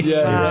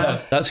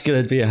 Yeah. That's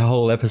going to be a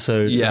whole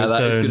episode. Yeah,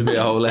 that is going to be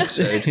a whole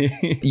episode.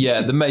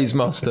 Yeah, the Maze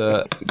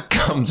Master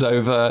comes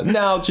over,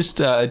 now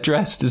just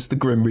dressed as the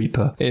Grim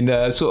Reaper in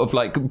a sort of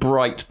like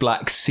bright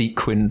black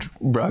sequined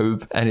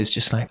robe, and is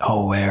just like,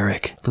 oh,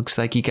 Eric, looks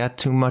like you got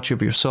too much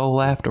of your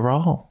soul after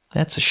all.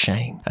 That's a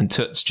shame. And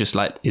Toots just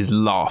like is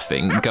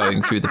laughing,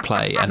 going through the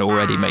play and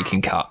already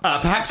making cuts.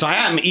 Perhaps I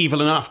am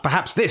evil enough.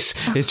 Perhaps this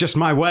is just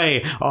my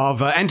way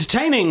of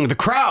entertaining the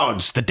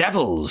crowds, the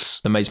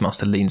devils. The Maze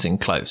Master leans in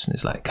close and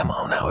is like, come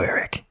on now,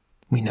 Eric.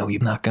 We know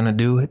you're not going to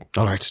do it.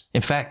 All right.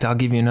 In fact, I'll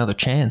give you another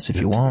chance if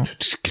you want.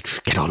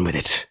 Just get on with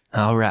it.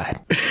 All right.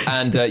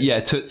 And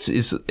Toots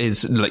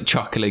is like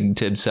chuckling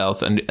to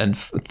himself and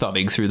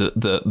thumbing through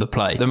the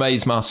play. The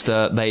Maze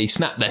Master, they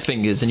snap their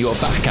fingers and you're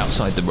back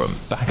outside the room,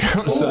 back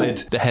outside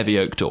the heavy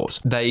oak doors.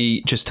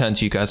 They just turn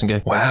to you guys and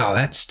go, wow,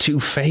 that's 2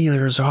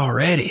 failures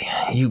already.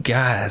 You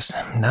guys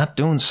not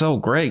doing so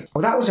great.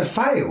 Oh, that was a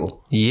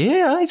fail?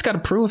 Yeah, he's got to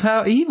prove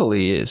how evil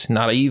he is.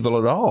 Not evil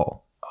at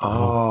all.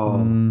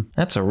 Oh.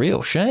 That's a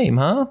real shame,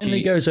 huh? And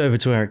he goes over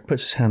to Eric,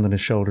 puts his hand on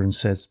his shoulder and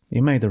says,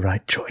 you made the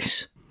right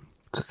choice.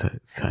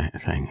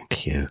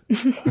 Thank you.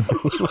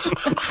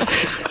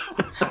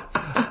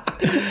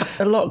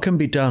 A lot can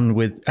be done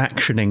with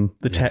actioning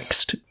the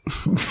text.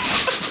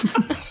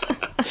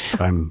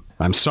 I'm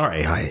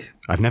sorry.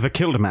 I've never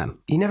killed a man.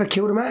 You never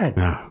killed a man?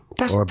 No.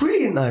 That's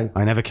brilliant, though.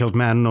 I never killed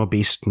man nor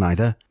beast,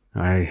 neither.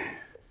 I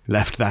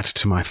left that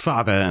to my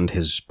father and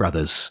his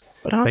brothers.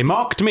 They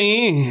mocked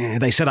me.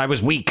 They said I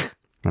was weak.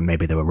 And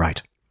maybe they were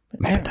right.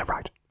 Maybe they're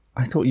right.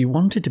 I thought you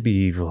wanted to be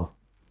evil.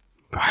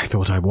 I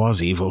thought I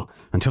was evil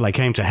until I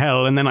came to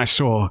hell, and then I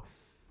saw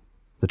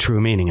the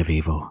true meaning of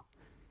evil.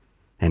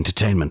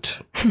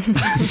 Entertainment.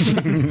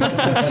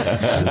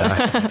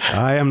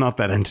 I am not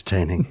that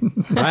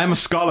entertaining. I am a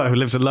scholar who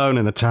lives alone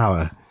in a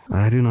tower.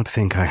 I do not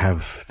think I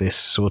have this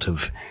sort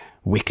of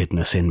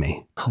wickedness in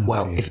me.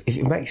 Well, if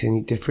it makes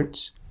any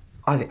difference,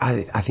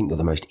 I think you're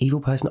the most evil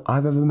person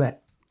I've ever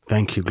met.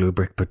 Thank you,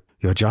 Gluebrick, but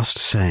you're just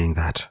saying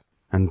that.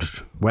 And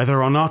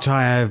whether or not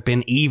I have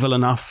been evil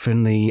enough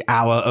in the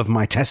hour of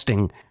my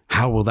testing,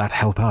 how will that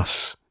help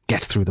us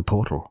get through the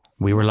portal?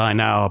 We rely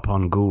now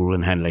upon Ghoul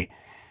and Henley.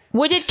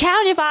 Would it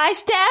count if I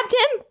stabbed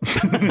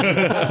him?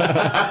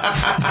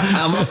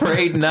 I'm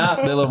afraid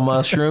not, little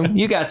mushroom.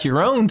 You got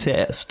your own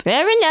test.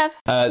 Fair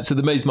enough. So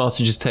the Maze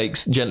Master just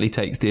gently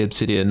takes the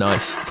obsidian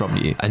knife from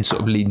you and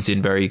sort of leans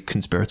in very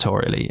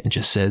conspiratorially and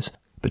just says,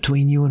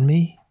 between you and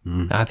me,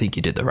 I think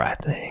you did the right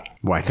thing.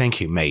 Why,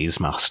 thank you, Maze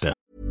Master.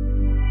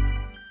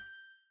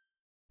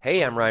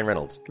 Hey, I'm Ryan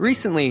Reynolds.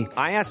 Recently,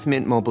 I asked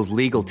Mint Mobile's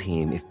legal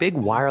team if big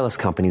wireless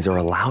companies are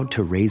allowed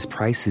to raise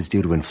prices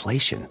due to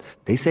inflation.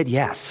 They said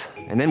yes.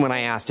 And then when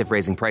I asked if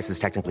raising prices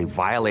technically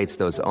violates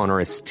those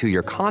onerous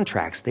 2-year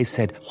contracts, they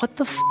said, what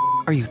the f***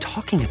 are you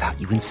talking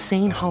about, you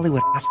insane Hollywood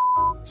ass f-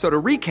 So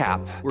to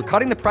recap, we're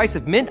cutting the price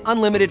of Mint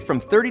Unlimited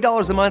from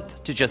 $30 a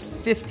month to just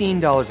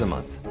 $15 a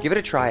month. Give it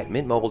a try at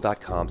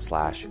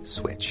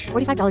mintmobile.com/switch.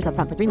 $45 up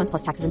front for 3 months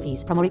plus taxes and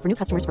fees. Promo rate for new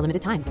customers for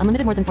limited time.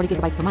 Unlimited more than 40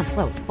 gigabytes per month.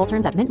 Slows full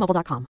terms at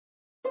mintmobile.com.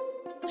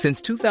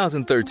 Since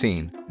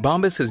 2013,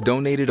 Bombas has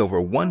donated over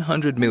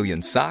 100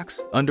 million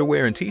socks,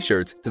 underwear, and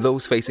T-shirts to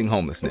those facing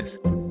homelessness.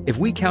 If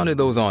we counted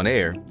those on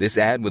air, this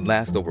ad would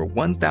last over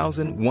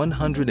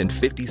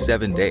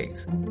 1,157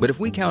 days. But if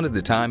we counted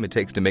the time it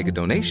takes to make a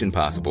donation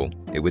possible,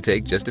 it would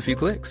take just a few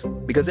clicks.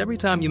 Because every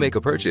time you make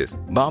a purchase,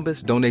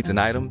 Bombas donates an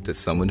item to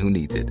someone who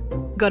needs it.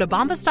 Go to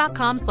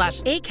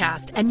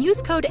bombas.com/ACAST and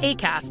use code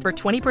ACAST for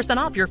 20%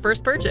 off your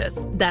first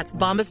purchase. That's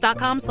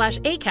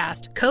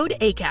bombas.com/ACAST, code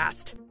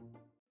ACAST.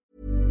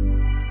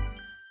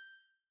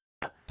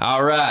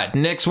 All right,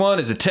 next one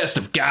is a test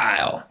of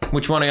guile.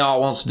 Which one of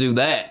y'all wants to do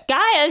that?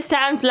 Guile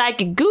sounds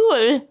like a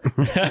ghoul.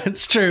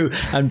 That's true.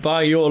 And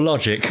by your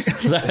logic,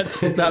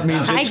 that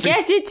means I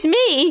guess it's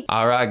me.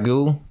 All right,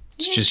 Ghoul.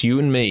 It's just you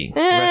and me. The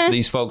rest of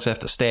these folks have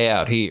to stay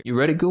out here. You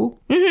ready,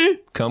 Ghoul? Mm-hmm.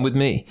 Come with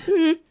me.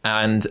 Mm-hmm.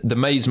 And the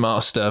Maze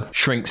Master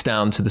shrinks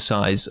down to the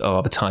size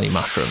of a tiny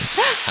mushroom.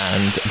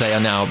 And they are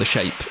now the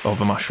shape of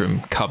a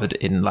mushroom covered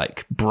in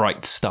like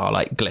bright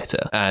starlight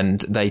glitter. And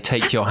they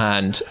take your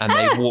hand and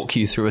they walk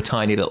you through a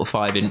tiny little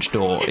 5-inch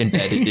door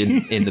embedded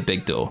in the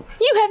big door.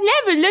 You have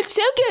never looked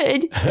so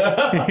good.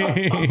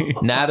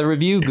 Neither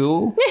of you,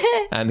 Ghoul.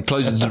 And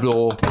closes the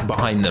door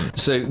behind them.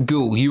 So,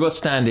 Ghoul, you are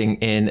standing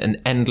in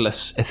an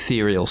endless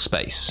ethereal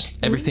space.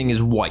 Everything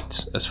is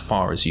white as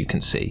far as you can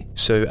see.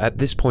 So at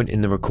this point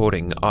in the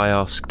recording, I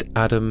asked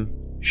Adam,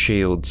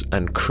 Shields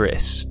and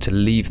Chris to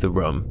leave the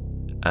room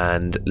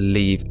and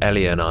leave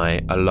Ellie and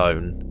I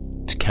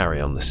alone to carry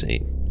on the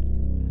scene.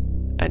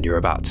 And you're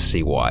about to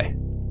see why.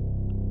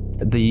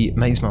 The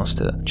Maze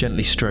Master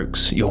gently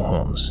strokes your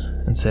horns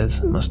and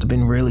says, "Must have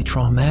been really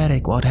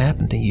traumatic what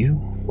happened to you.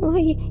 Well,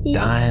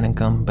 Dying and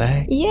coming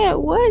back." Yeah,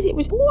 it was. It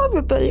was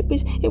horrible. It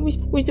was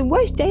the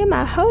worst day of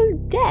my whole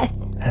death.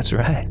 That's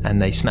right.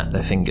 And they snap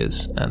their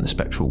fingers and the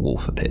spectral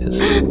wolf appears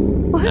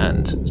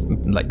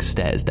and like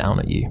stares down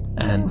at you.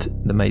 And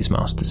the Maze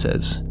Master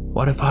says,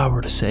 "What if I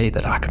were to say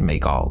that I could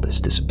make all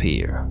this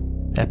disappear?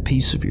 That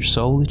piece of your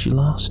soul that you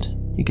lost?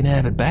 You can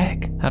have it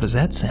back. How does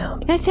that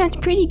sound?" That sounds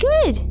pretty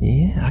good.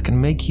 Yeah, I can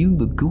make you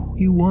the Ghoul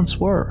you once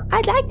were.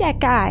 I'd like that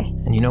guy.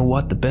 And you know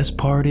what the best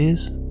part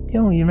is? You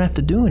don't even have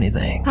to do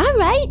anything. All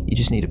right. You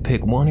just need to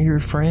pick one of your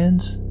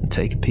friends and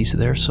take a piece of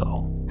their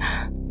soul.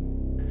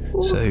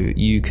 So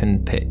you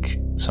can pick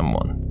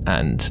someone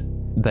and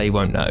they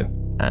won't know,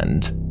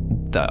 and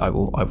that I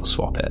will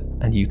swap it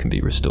and you can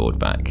be restored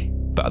back.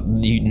 But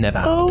you never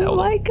have to tell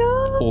them. Oh my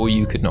god. Or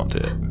you could not do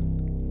it.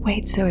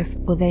 Wait, so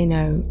will they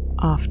know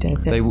after?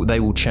 They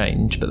will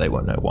change, but they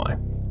won't know why.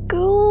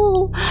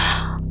 Cool.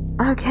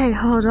 Okay,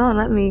 hold on.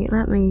 Let me.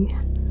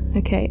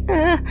 Okay.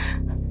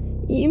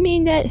 You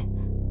mean that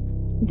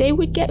they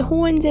would get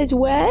horns as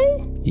well?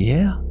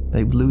 Yeah,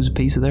 they would lose a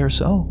piece of their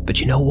soul.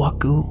 But you know what,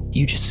 Ghoul?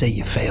 You just say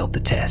you failed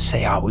the test,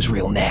 say I was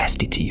real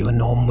nasty to you, and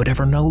no one would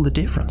ever know the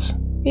difference.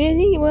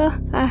 Really? Well,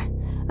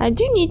 I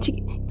do need to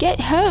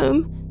get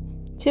home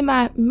to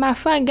my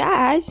fun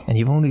guys. And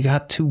you've only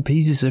got 2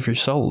 pieces of your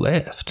soul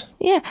left.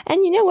 Yeah,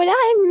 and you know what?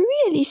 I'm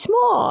really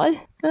small.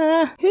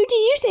 Who do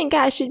you think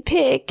I should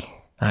pick?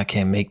 I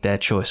can't make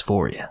that choice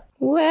for you.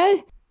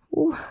 Well,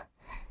 oh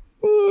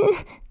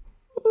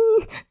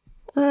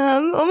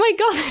my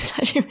god, it's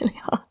actually really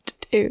hard to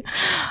do.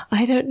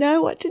 I don't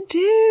know what to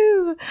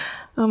do.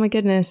 Oh my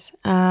goodness.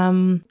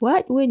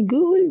 What would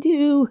Ghoul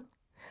do?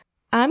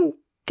 I'm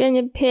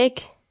gonna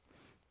pick...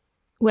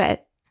 Well,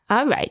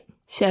 alright.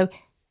 So,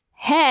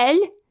 Hell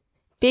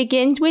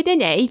begins with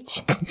an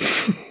H.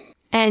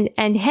 and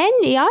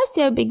Henley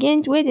also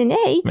begins with an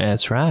H.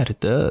 That's right, it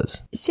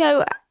does.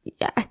 So,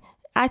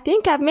 I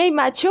think I've made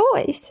my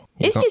choice.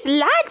 It's just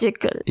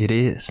logical. It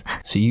is.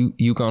 So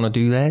you gonna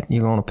do that? You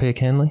gonna pick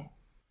Henley?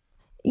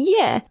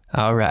 Yeah.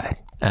 All right.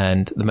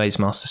 And the Maze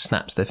Master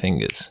snaps their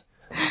fingers,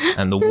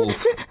 and the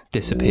wolf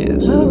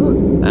disappears,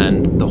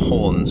 and the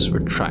horns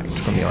retract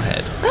from your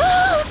head,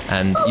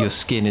 and your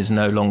skin is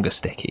no longer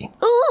sticky,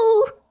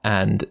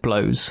 and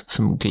blows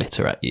some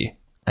glitter at you,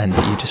 and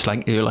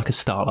you're like a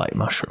starlight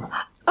mushroom.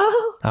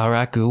 All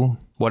right, Ghoul.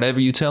 Whatever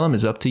you tell him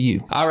is up to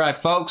you. All right,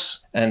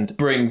 folks, and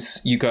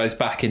brings you guys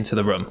back into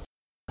the room.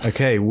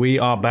 Okay, we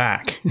are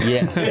back.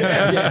 Yes.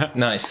 Yeah.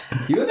 Nice.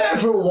 You were there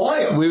for a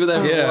while. We were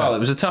there for a while. It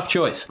was a tough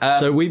choice.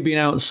 So we've been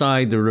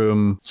outside the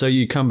room. So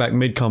you come back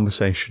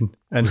mid-conversation,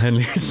 and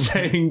Henley is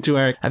saying to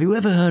Eric, "Have you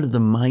ever heard of the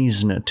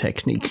Meisner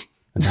technique?"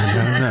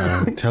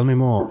 No. Tell me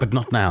more, but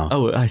not now.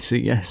 Oh, I see,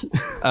 yes.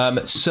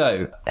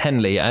 So,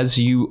 Henley, as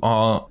you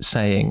are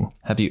saying,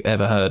 have you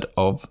ever heard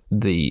of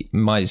the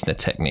Meisner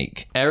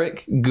technique?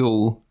 Eric,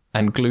 Ghoul,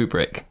 and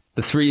Glubrick,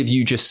 the 3 of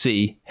you just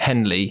see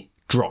Henley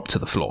drop to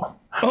the floor.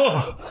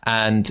 Oh.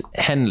 And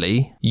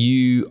Henley,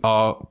 you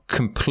are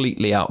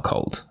completely out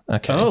cold.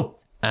 Okay. Oh.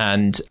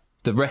 And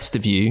the rest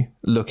of you,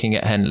 looking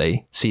at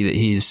Henley, see that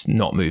he is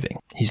not moving.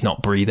 He's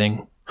not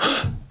breathing.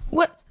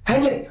 What?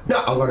 Henley! No,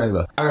 I'll run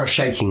over. I'm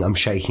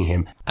shaking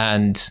him.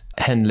 And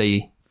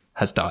Henley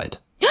has died.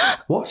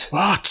 What?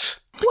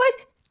 What?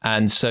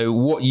 And so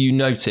what you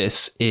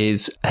notice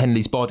is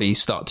Henley's body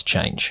start to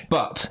change.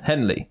 But,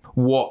 Henley,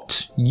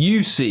 what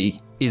you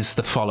see is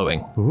the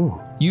following.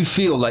 Ooh. You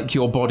feel like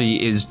your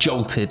body is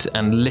jolted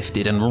and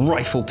lifted and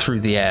rifled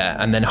through the air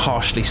and then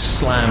harshly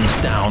slammed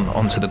down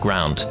onto the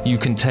ground. You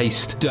can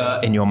taste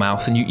dirt in your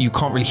mouth and you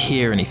can't really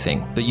hear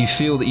anything, but you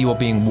feel that you are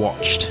being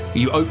watched.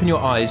 You open your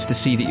eyes to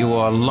see that you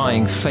are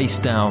lying face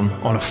down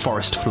on a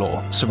forest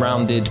floor,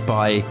 surrounded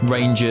by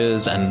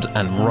rangers and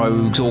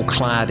rogues, all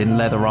clad in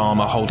leather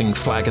armor holding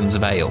flagons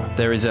of ale.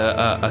 There is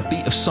a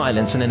beat of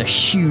silence and then a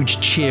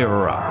huge cheer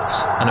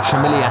erupts, and a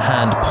familiar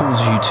hand pulls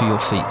you to your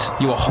feet.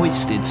 You are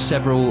hoisted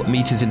several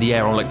meters in the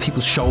air on like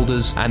people's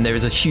shoulders, and there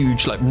is a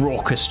huge like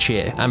raucous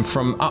cheer, and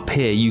from up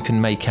here you can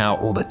make out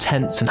all the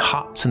tents and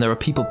huts, and there are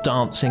people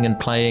dancing and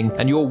playing,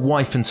 and your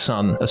wife and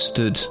son are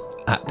stood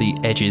at the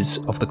edges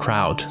of the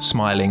crowd,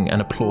 smiling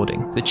and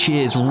applauding. The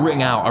cheers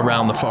ring out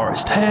around the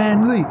forest.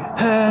 Henley!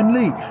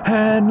 Henley!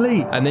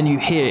 Henley! And then you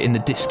hear in the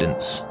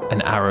distance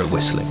an arrow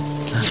whistling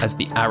as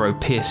the arrow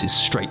pierces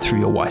straight through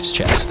your wife's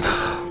chest.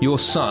 Your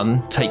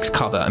son takes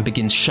cover and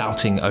begins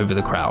shouting over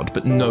the crowd,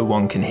 but no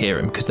one can hear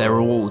him because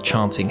they're all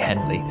chanting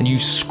Henley. And you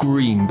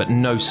scream, but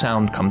no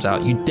sound comes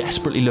out. You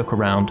desperately look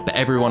around, but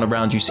everyone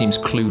around you seems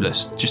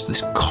clueless. Just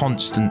this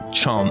constant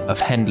chant of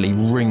Henley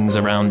rings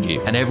around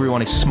you, and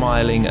everyone is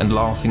smiling and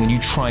laughing, and you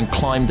try and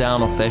climb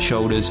down off their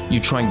shoulders.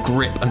 You try and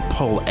grip and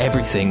pull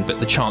everything,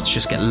 but the chants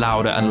just get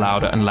louder and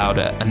louder and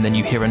louder, and then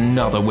you hear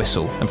another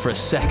whistle, and for a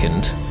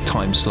second,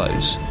 time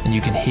slows, and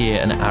you can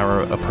hear an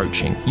arrow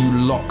approaching. You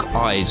lock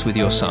eyes with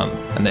your son,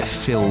 and they're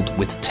filled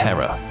with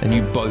terror, and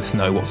you both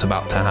know what's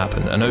about to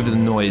happen, and over the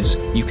noise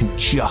you can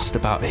just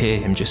about hear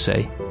him just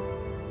say,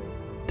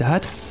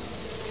 "Dad?"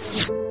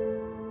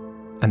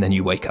 And then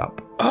you wake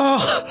up.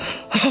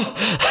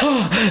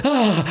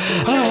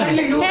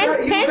 Henley, you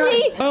okay?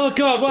 Henley! Oh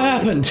God, what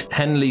happened?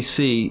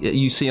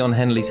 You see on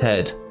Henley's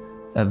head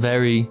a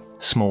very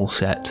small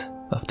set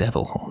of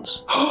devil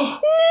horns.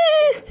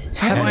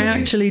 Have I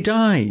actually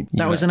died?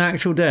 That was an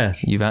actual death.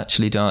 You've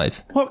actually died.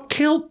 What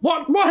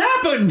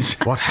happened?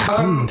 What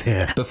happened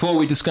here? Before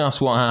we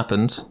discuss what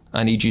happened,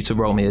 I need you to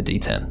roll me a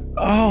d10.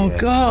 Oh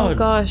God. Oh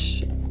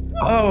gosh.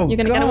 Oh, You're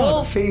gonna get a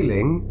wolf.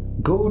 Feeling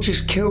Ghoul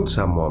just killed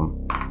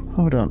someone.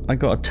 Hold on, I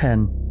got a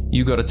 10.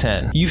 You got a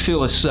 10. You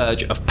feel a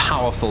surge of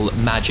powerful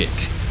magic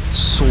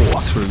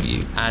soar through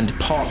you, and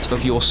part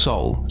of your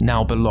soul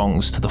now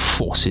belongs to the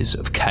forces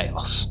of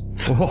chaos.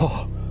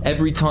 Oh.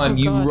 Every time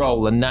you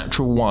roll a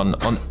natural 1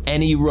 on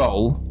any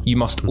roll, you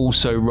must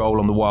also roll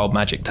on the wild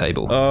magic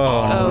table.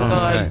 Oh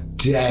God.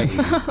 Dang.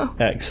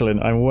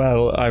 Excellent. I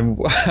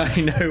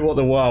know what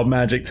the wild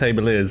magic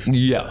table is.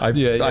 Yeah.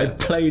 I've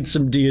played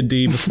some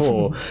D&D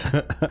before.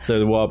 So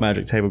the wild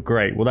magic table,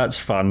 great. Well, that's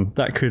fun.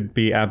 That could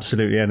be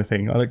absolutely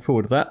anything. I look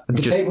forward to that. The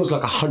table's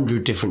like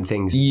 100 different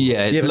things.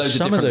 Yeah, it's but loads of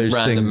some different those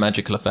random things-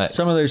 magical effects.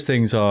 Some of those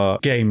things are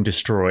game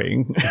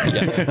destroying.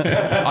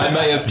 I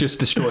may have just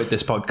destroyed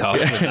this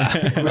podcast with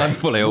that. I'm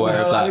fully aware of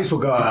Well, that. at least we'll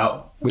go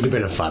out with a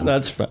bit of fun.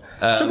 That's fun.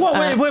 So what?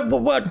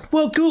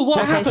 Ghoul,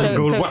 what happened?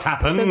 Ghoul, what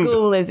happened? So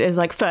Ghoul is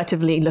like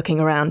furtively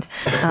looking around,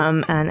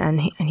 and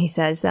he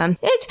says, it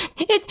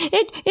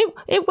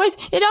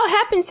all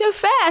happened so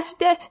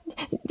fast.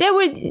 There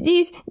were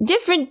these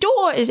different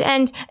doors,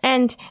 and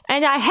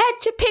I had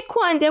to pick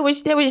one. There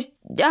was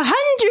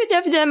 100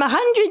 of them,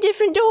 100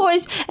 different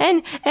doors,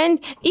 and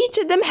each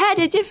of them had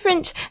a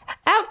different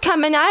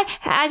outcome, and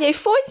they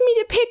forced me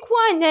to pick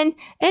one,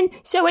 and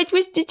so it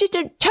was just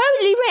a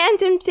totally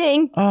random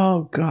thing.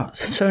 Oh God!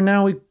 So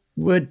now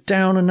we're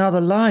down another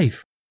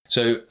life.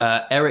 So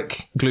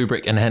Eric,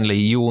 Gluebrick, and Henley,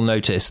 you will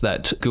notice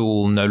that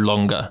Ghoul no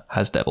longer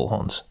has devil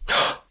horns.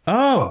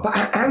 Oh, But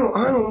hang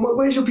on,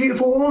 where's your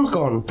beautiful horns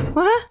gone?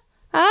 What?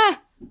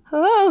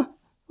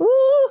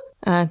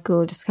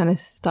 Ghoul just kind of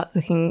starts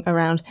looking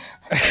around.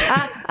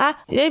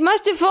 They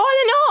must have fallen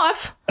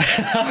off.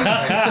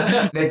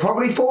 They're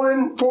probably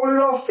fallen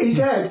off his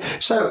head.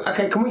 So,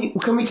 okay, can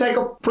we take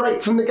a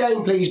break from the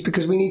game, please?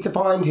 Because we need to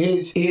find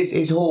his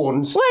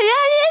horns. Well,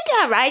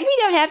 that's all right. We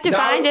don't have to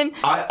find him.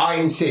 I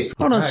insist.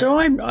 hold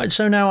on.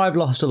 So now I've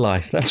lost a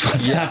life. That's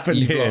what's happened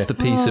You've here. lost a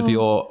piece of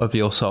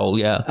your soul,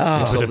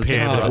 yeah. It would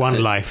appear that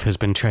one life has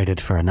been traded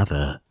for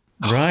another.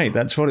 Right,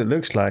 that's what it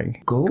looks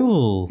like.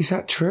 Ghoul? Is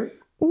that true?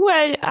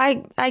 Well,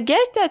 I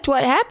guess that's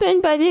what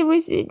happened, but it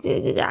was... hey,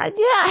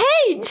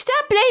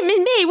 stop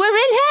blaming me. We're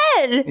in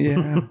hell.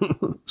 Yeah.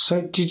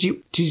 So did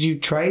you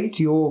trade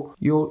your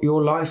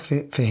life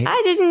for him?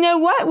 I didn't know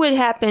what would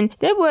happen.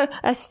 There were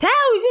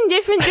 1,000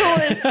 different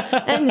doors,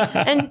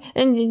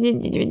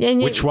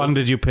 and Which one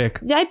did you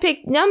pick? I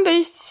picked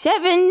number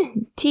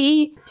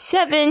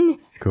 77.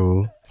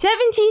 Cool.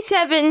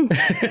 77.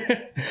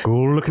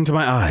 Ghoul, look into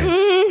my eyes.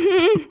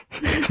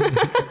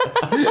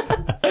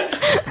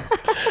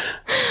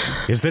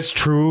 Is this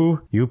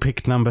true? You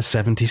picked number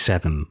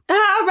 77. All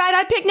right,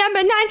 I picked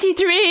number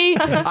 93.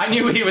 I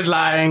knew he was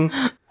lying.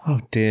 Oh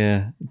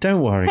dear.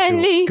 Don't worry,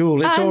 Henley,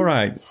 Ghoul. It's I'm all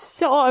right.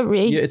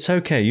 sorry. Yeah, it's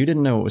okay. You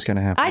didn't know what was going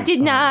to happen. I did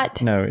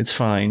not. No, it's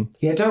fine.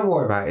 Yeah, don't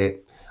worry about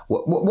it. We're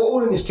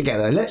all in this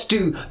together. Let's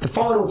do the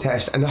final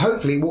test, and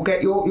hopefully we'll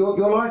get your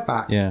life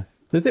back. Yeah.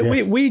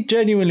 We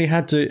genuinely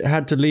had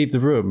to leave the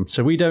room,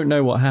 so we don't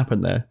know what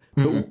happened there.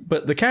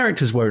 But the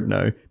characters won't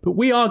know. But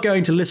we are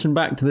going to listen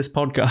back to this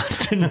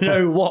podcast to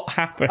know what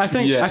happened. I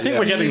think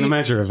we're getting the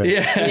measure of it.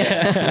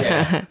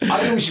 Yeah. I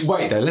think we should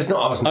wait though. Let's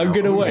not ask. I'm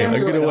gonna wait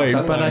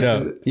and find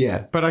out.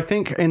 Yeah. But I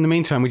think in the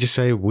meantime, we just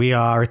say we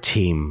are a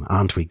team,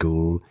 aren't we,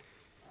 Ghoul?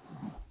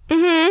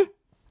 Mm-hmm.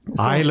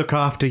 I look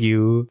after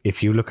you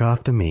if you look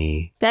after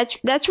me, That's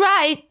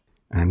right.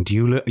 and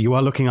you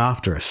are looking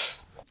after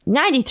us.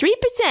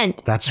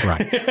 93%. That's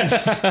right.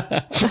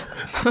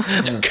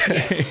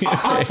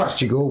 I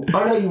trust you, Ghoul.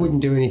 I know you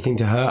wouldn't do anything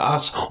to hurt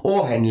us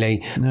or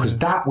Henley, because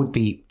that would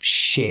be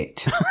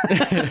shit.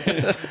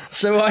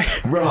 So I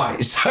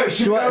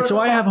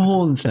have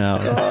horns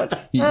now.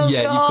 Yeah,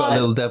 you've got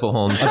little devil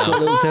horns now. I've got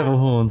little devil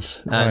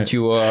horns. And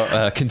you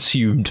are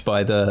consumed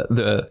by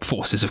the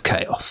forces of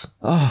chaos.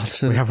 Oh,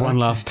 we have one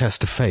last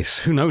test to face.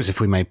 Who knows if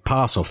we may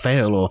pass or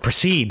fail or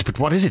proceed, but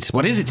what is it?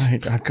 What is it?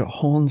 Right, I've got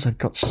horns, I've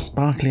got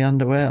sparkly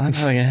underwear. I'm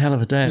having a hell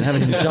of a day and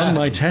haven't even done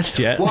my test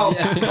yet. Well,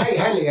 hey,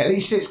 Henley, at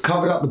least it's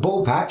covered up the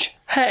ball patch.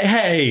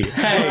 Hey.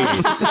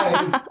 Just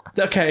saying.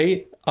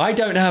 Okay, I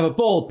don't have a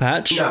bald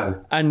patch.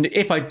 No. And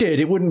if I did,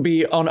 it wouldn't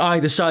be on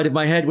either side of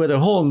my head where the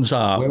horns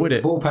are, Where would would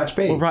it? the ball patch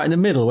be? Well, right in the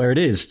middle where it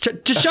is.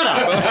 Just shut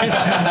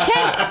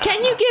up!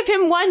 Can you give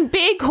him one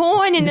big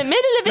horn in the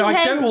middle of his No,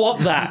 head?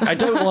 I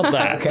don't want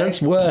that. Okay.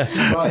 That's worse.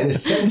 Right in the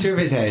centre of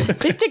his head.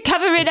 Just to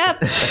cover it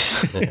up.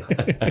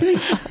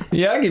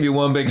 Yeah, I'll give you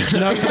one big...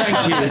 No,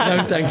 thank you.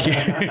 No, thank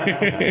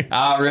you.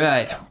 All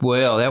right.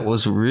 Well, that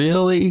was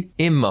really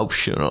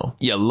emotional.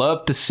 You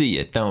love to see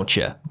it, don't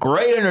you?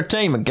 Great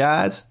entertainment,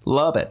 guys.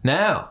 Love it.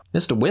 Now,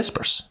 Mr.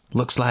 Whispers,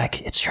 looks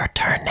like it's your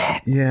turn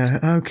next. Yeah,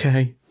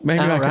 okay. Maybe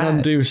All I can right.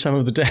 undo some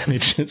of the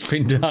damage that's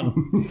been done.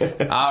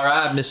 All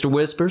right, Mr.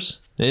 Whispers.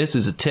 This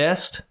is a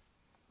test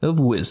of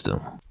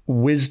wisdom.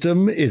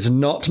 Wisdom is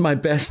not my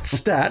best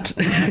stat.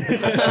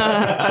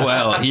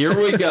 Well, here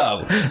we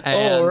go.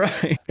 And All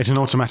right. It's an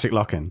automatic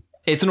lock-in.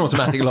 It's an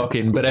automatic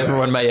lock-in, but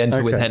everyone may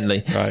enter with Okay.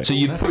 Henley. Right. So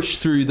you push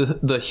through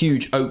the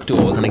huge oak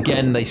doors, and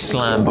again they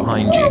slam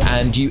behind you,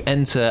 and you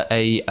enter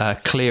a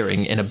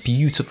clearing in a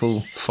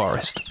beautiful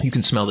forest. You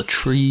can smell the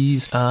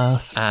trees,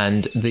 earth,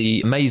 and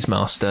the maze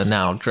master,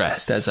 now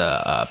dressed as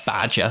a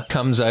badger,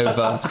 comes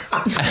over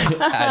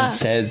and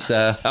says,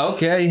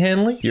 "Okay,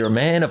 Henley, you're a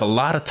man of a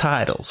lot of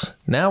titles.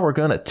 Now we're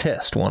going to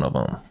test one of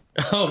them."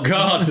 Oh,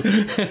 God.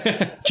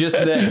 Just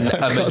then, a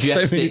I've got so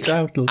many majestic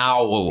titles.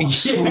 owl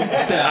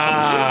swoops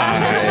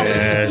down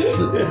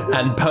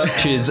and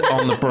perches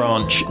on the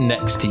branch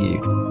next to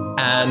you.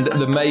 And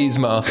the maze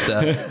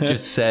master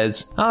just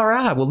says, "All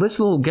right, well, this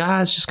little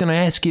guy's just going to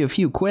ask you a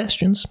few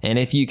questions. And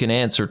if you can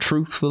answer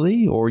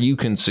truthfully or you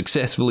can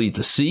successfully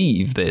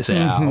deceive this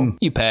owl,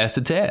 you pass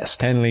the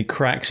test." Henley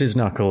cracks his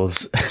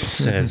knuckles and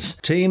says,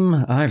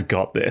 "Team, I've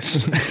got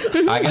this.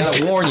 I got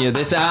to warn you,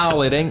 this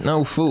owl, it ain't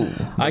no fool.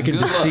 I can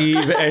Good luck."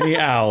 deceive any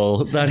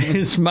owl. That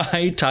is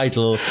my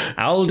title.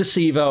 Owl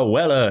Deceiver,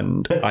 well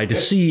earned. I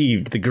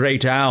deceived the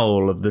great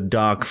owl of the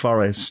dark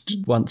forest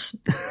once."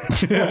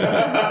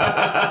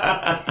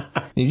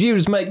 Did you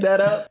just make that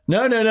up?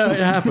 No, it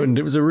happened.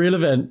 It was a real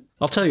event.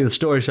 I'll tell you the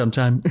story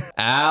sometime.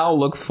 I'll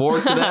look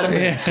forward to that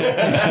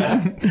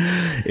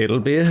event. It'll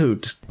be a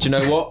hoot. Do you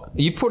know what?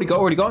 You've probably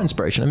already got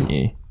inspiration, haven't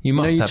you? You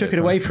must. No, you have took it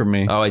from- away from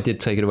me. Oh, I did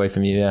take it away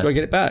from you. Yeah. Do I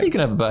get it back? You can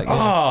have it back. Yeah.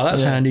 Oh,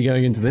 that's Yeah. handy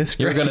going into this.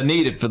 You're going to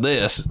need it for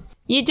this.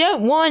 You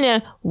don't want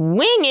to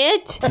wing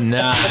it.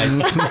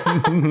 Nice.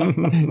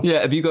 Yeah.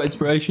 Have you got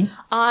inspiration?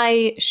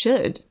 I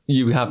should.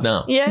 You have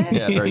now. Yeah.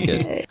 Yeah. Very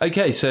good.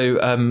 Okay. So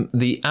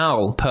the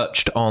owl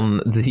perched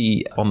on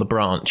the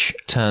branch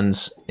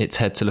turns its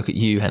head to look at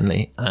you,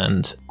 Henley,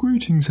 and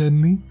Greetings,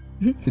 Henley.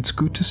 It's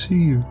good to see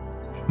you.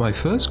 My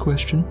first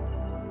question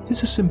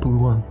is a simple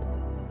one.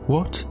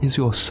 What is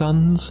your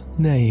son's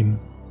name?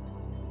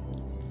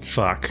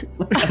 Fuck.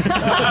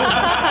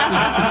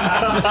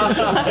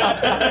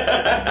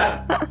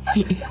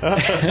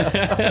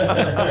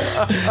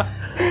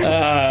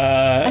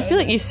 I feel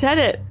like you said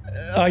it.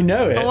 I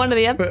know it. On one of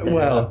the episodes. But,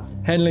 well,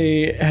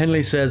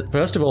 Henley says,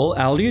 first of all,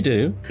 how do you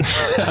do?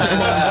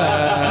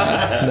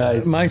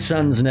 nice. My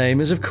son's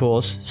name is, of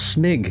course,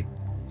 Smig.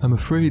 I'm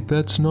afraid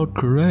that's not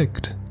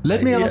correct.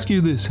 Let me ask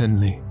you this,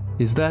 Henley.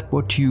 Is that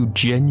what you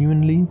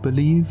genuinely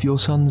believe your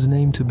son's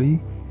name to be?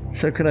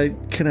 So can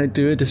I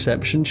do a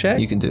deception check?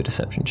 You can do a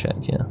deception check.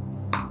 Yeah.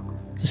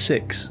 It's a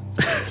 6.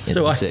 It's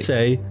So a I 6.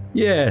 say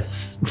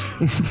yes.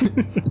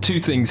 Two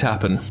things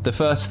happen. The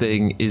first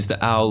thing is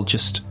the owl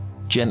just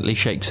gently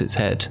shakes its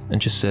head and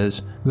just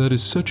says, "That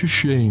is such a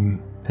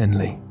shame,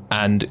 Henley."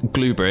 And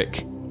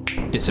Gluebrick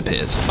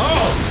disappears.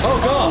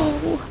 Oh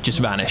God! Just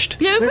vanished.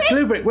 Where's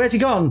Gluebrick? Where's he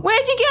gone?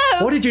 Where'd you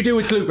go? What did you do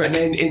with Gluebrick? And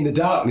then in the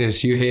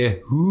darkness, you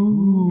hear,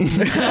 ooh.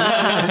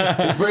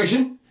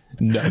 Inspiration?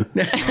 No.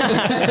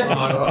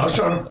 I was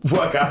trying to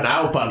work out an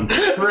owl pun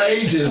for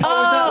ages. I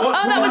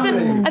thought that was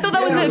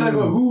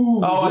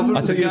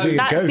I thought you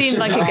That seemed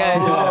like a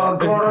ghost. Oh,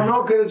 God, I'm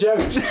not good at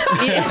jokes.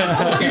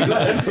 Yeah. You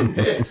learn from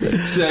this.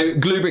 So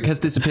Gluebrick has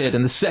disappeared,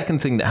 and the second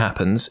thing that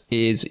happens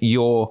is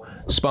your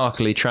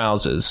sparkly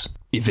trousers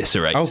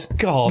eviscerate. Oh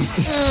God!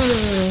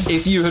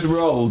 If you had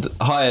rolled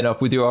high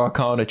enough with your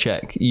Arcana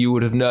check, you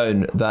would have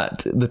known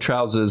that the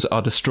trousers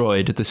are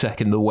destroyed the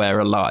second the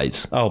wearer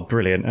lies. Oh,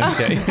 brilliant!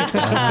 Okay.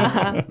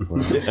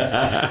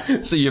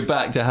 So you're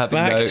back to having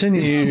Back to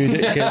nude.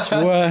 It gets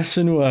worse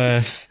and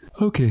worse.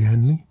 Okay,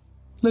 Henley.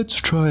 Let's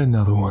try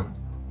another one.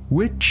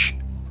 Which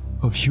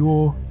of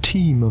your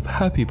team of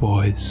happy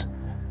boys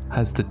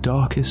has the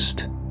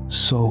darkest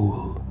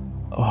soul?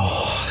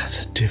 Oh,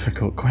 that's a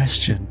difficult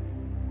question.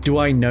 Do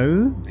I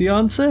know the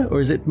answer, or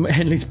is it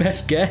Henley's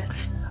best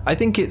guess? I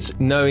think it's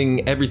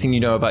knowing everything you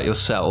know about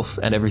yourself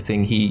and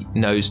everything he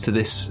knows to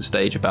this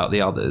stage about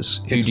the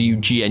others. Who do you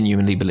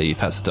genuinely believe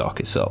has the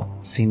darkest soul?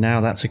 See,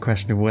 now that's a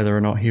question of whether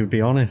or not he would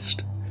be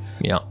honest.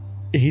 Yeah.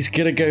 He's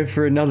going to go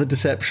for another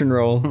deception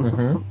roll.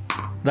 Mm-hmm.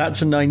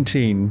 That's a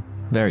 19.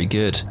 Very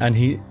good. And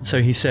he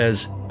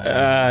says,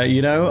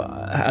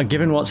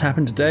 given what's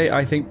happened today,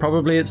 I think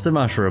probably it's the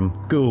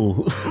mushroom.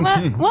 Ghoul.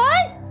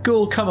 What?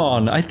 Ghoul, come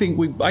on. I think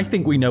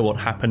we know what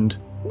happened.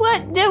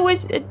 What? There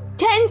was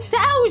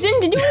 10,000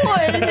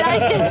 doors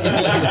like this.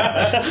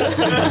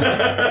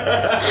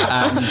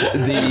 And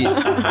the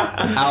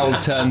owl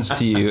turns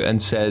to you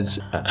and says,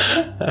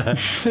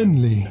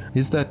 Henley,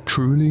 is that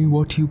truly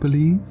what you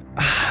believe?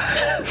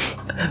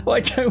 Well, I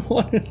don't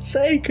want to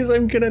say because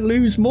I'm going to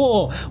lose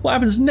more. What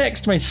happens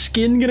next? My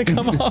skin going to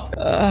come off?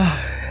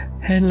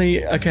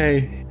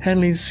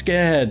 Henley's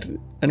scared.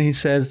 And he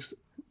says,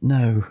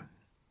 no,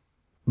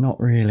 not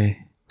really.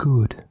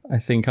 Good. I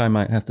think I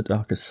might have the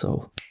darkest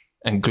soul.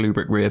 And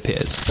Glubrick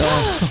reappears.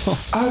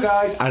 Oh,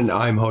 guys. And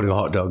I'm holding a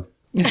hot dog.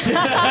 They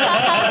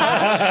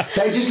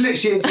just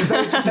literally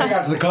just take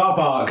out to the car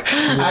park.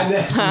 And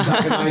there's just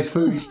like a nice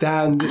food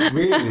stand. It's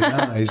really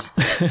nice.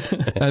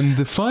 And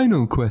the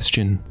final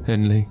question,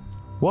 Henley.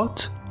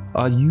 What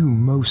are you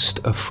most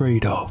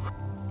afraid of?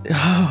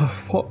 Oh,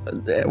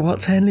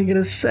 what's Henley going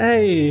to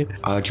say? Do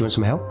you want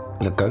some help?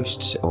 Like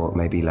ghosts, or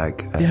maybe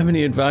like... Do you have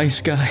any advice,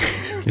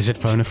 guys? Is it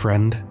phone a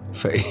friend?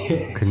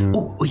 Can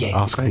you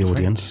ask the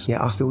audience?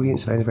 Yeah, ask the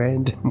audience, phone a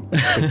friend.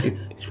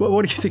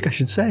 What do you think I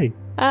should say?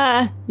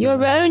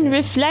 Your own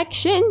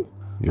reflection?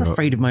 You're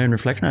afraid of my own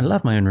reflection. I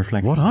love my own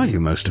reflection. What are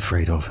you most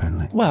afraid of,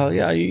 Henley? Well,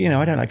 yeah,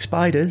 I don't like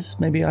spiders.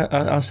 Maybe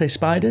I'll say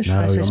spiders.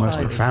 No, your most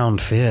profound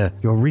fear.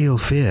 Your real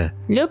fear.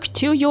 Look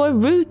to your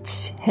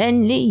roots,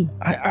 Henley.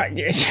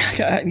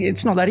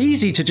 It's not that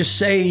easy to just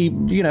say,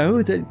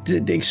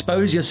 to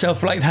expose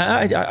yourself like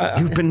that.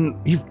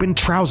 You've been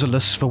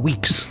trouserless for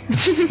weeks.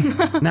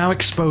 Now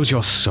expose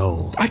your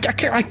soul. I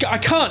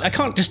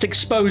can't just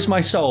expose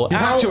my soul. You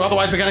have to,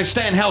 otherwise we're going to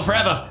stay in hell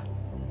forever.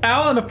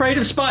 Al, I'm afraid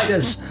of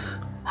spiders.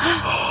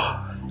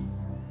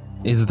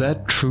 Is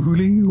that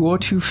truly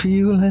what you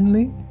feel,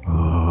 Henley?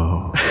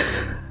 Oh.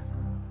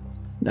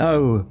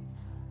 No.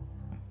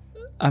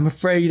 I'm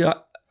afraid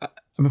that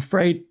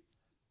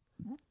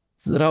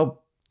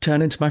I'll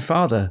turn into my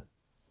father.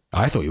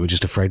 I thought you were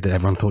just afraid that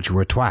everyone thought you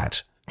were a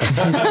twat.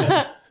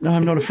 No,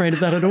 I'm not afraid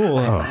of that at all.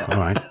 Oh, all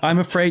right. I'm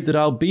afraid that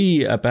I'll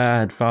be a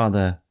bad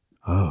father.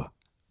 Oh.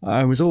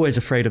 I was always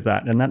afraid of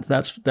that, and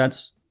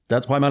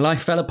that's why my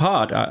life fell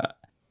apart.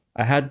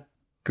 I had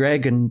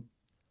Greg and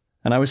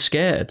I was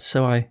scared,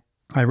 so I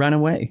ran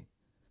away.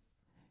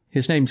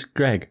 His name's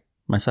Greg,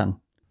 my son.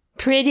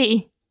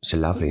 Pretty. It's a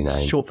lovely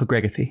name. Short for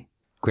Gregothy.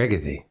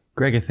 Gregothy.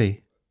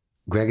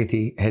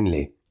 Gregothy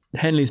Henley.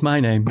 Henley's my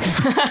name.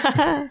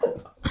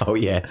 Oh,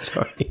 yeah,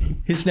 sorry.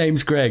 His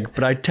name's Greg,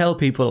 but I tell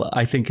people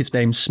I think his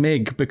name's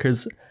Smig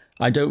because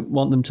I don't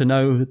want them to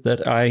know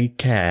that I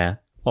care,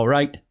 all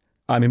right?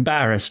 I'm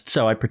embarrassed,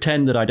 so I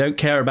pretend that I don't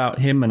care about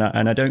him and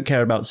I don't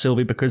care about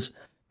Sylvie because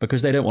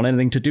they don't want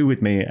anything to do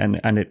with me,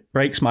 and it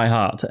breaks my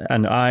heart,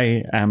 and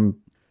I am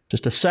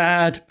just a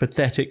sad,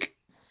 pathetic,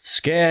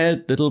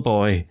 scared little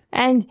boy.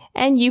 And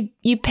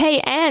you pay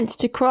ants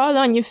to crawl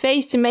on your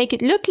face to make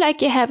it look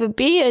like you have a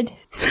beard.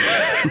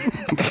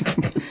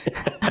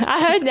 I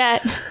heard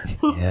that.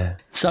 Yeah.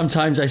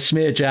 Sometimes I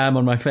smear jam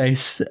on my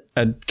face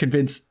and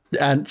convince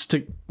ants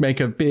to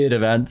make a beard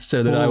of ants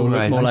so that I will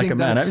look more like a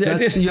man.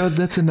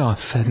 That's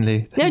enough,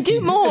 Henley. No,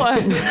 do more.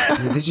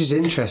 This is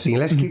interesting.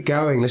 Let's keep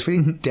going. Let's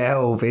really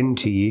delve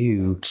into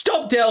you.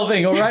 Stop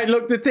delving, all right?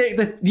 Look,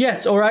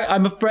 yes, all right,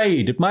 I'm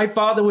afraid. My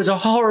father was a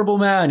horrible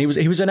man. He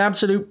was an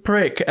absolute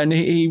prick, and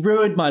he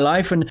ruined my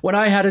life. And when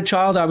I had a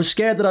child, I was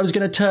scared that I was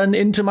going to turn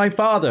into my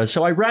father.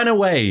 So I ran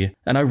away,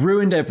 and I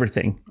ruined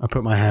everything. I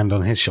put my hand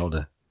on his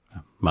shoulder.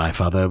 My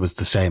father was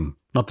the same.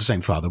 Not the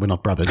same father, we're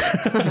not brothers.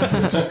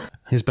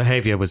 His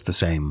behaviour was the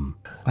same.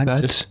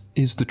 That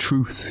is the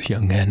truth,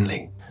 young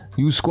Henley.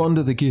 You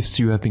squander the gifts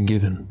you have been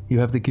given. You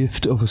have the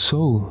gift of a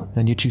soul,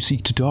 and yet you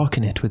seek to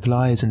darken it with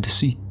lies and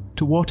deceit.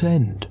 To what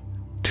end?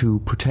 To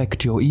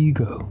protect your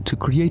ego, to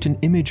create an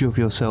image of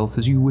yourself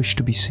as you wish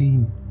to be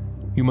seen.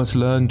 You must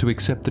learn to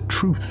accept the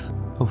truth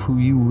of who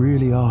you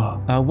really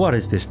are. What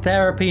is this,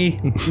 therapy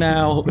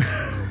now?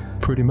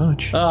 Pretty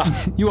much.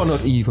 You are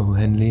not evil,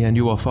 Henley, and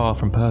you are far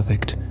from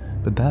perfect.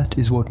 But that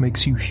is what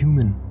makes you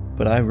human.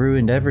 But I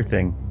ruined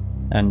everything.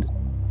 And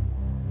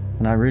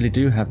I really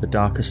do have the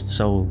darkest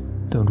soul.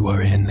 Don't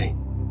worry, Henley.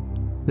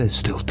 There's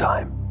still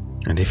time.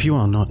 And if you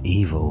are not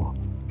evil,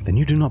 then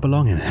you do not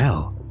belong in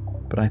hell.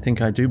 But I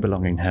think I do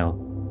belong in hell.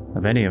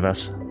 Of any of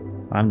us,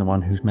 I'm the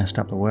one who's messed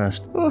up the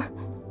worst.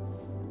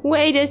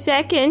 Wait a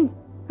second.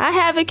 I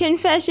have a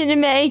confession to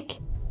make.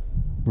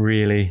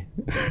 Really?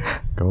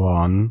 Go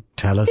on,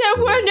 tell us.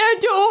 There were no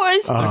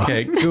doors.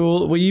 Okay,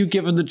 cool. Were you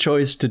given the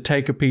choice to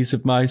take a piece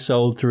of my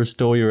soul to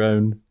restore your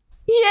own?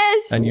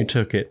 Yes. And you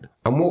took it.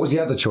 And what was the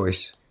other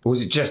choice? Or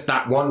was it just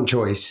that one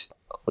choice?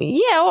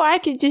 Yeah, or I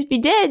could just be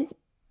dead.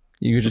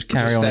 You could just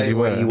carry on as you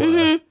were.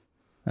 Mm-hmm.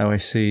 Oh, I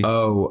see.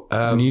 Oh,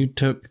 you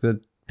took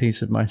the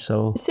piece of my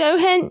soul. So,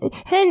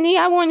 Henley,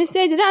 I want to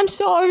say that I'm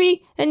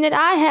sorry and that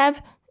I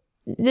have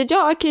the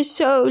darkest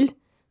soul.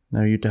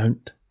 No, you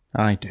don't.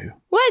 I do.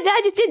 What?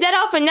 I just did that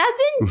all for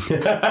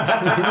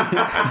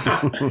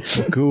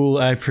nothing? Ghoul,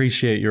 I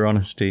appreciate your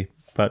honesty,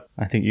 but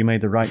I think you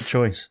made the right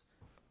choice.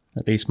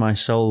 At least my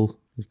soul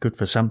is good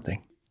for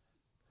something.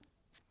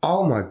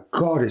 Oh my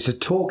God, it's a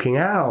talking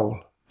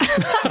owl. And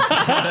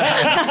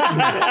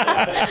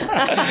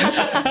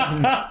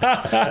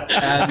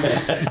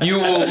you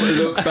all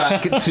look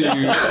back to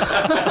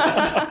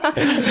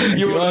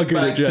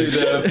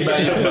the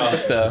maze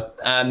master,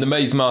 and the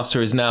maze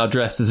master is now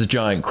dressed as a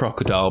giant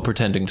crocodile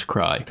pretending to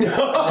cry.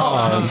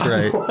 Oh,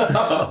 great.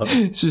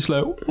 It's just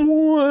like,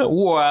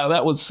 wow,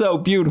 that was so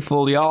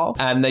beautiful, y'all.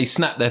 And they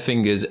snap their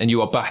fingers and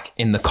you are back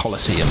in the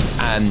Colosseum,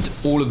 and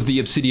all of the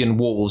obsidian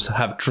walls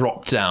have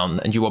dropped down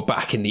and you are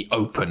back in the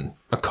open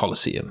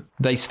Colosseum.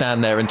 They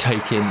stand there and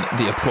take in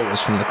the applause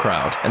from the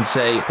crowd and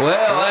say,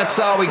 well, that's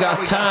all we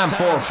got time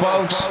for,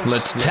 folks.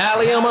 Let's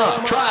tally them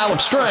up. Trial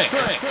of strength.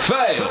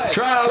 Fail.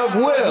 Trial of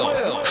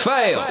will.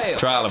 Fail.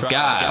 Trial of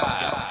guile.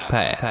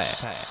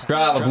 Pass.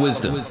 Trial of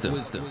wisdom.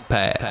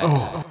 Pass.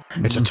 Oh,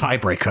 it's a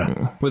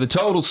tiebreaker. With a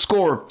total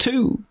score of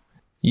 2,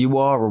 you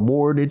are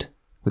rewarded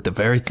with the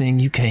very thing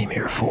you came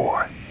here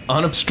for.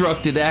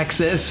 Unobstructed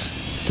access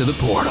to the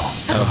portal.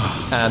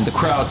 And the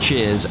crowd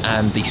cheers,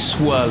 and the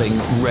swirling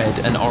red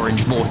and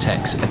orange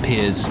vortex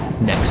appears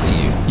next to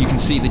you. You can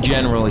see the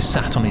general is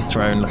sat on his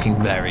throne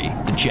looking very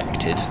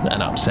dejected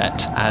and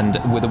upset, and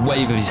with a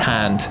wave of his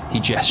hand he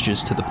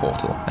gestures to the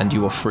portal, and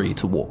you are free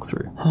to walk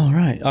through. All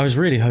right, I was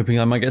really hoping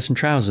I might get some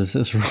trousers.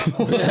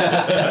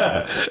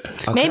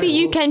 Maybe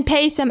you can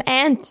pay some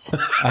ants.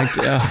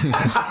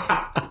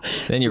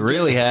 Then you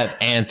really have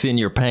ants in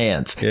your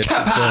pants. Very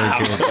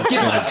good.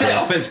 Give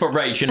myself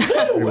inspiration.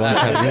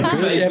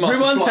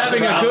 Everyone's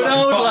having a good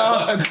old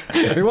laugh.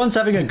 Everyone's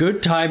having a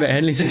good time at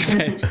Henley's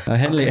expense.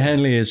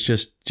 Henley is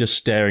just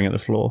staring at the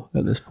floor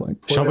at this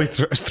point. Shall we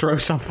throw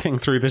something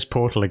through this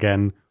portal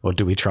again, or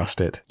do we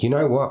trust it? You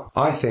know what?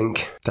 I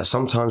think that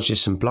sometimes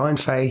just some blind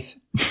faith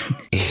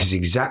is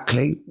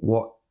exactly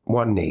what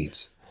one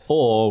needs.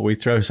 Or we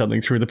throw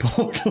something through the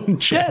portal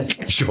and check.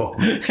 Yes. Sure.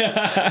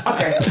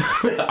 Okay.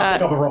 I'll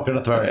drop a rock in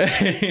the throat.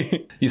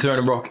 You throw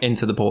a rock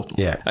into the portal?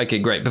 Yeah. Okay,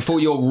 great.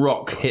 Before your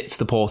rock hits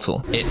the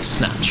portal, it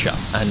snaps shut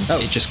and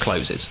it just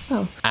closes.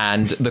 Oh.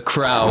 And the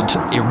crowd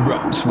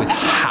erupts with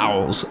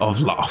howls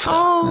of laughter.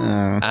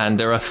 Oh. And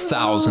there are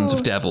thousands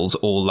of devils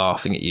all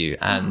laughing at you.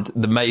 And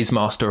the maze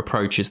master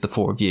approaches the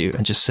 4 of you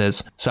and just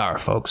says, sorry,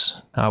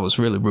 folks. I was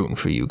really rooting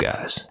for you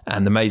guys.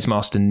 And the maze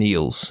master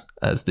kneels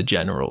as the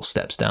general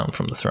steps down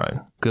from the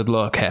throne. Good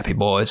luck, happy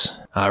boys.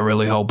 I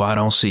really hope I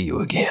don't see you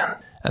again.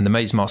 And the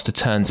maze master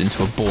turns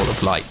into a ball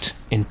of light,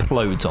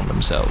 implodes on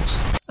themselves,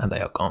 and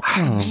they are gone. I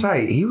have to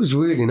say, he was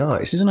really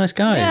nice. He's a nice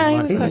guy. Yeah, he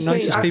Like, was the quite sweet.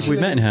 nicest people we've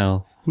met in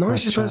hell.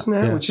 Nicest person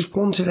ever. Just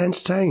wanted to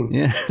entertain.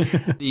 Yeah.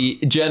 The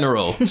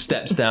general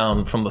steps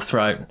down from the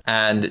throne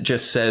and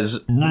just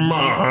says,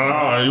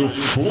 You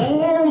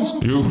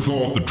fools! You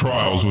thought the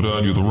trials would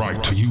earn you the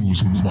right to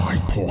use my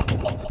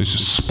portal. This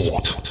is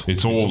sport.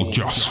 It's all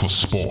just for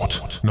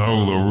sport.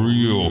 No, the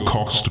real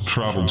cost to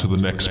travel to the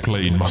next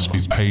plane must be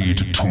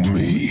paid to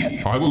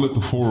me. I will let the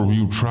 4 of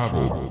you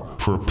travel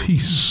for a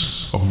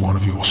piece of one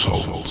of your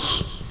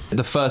souls.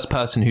 the first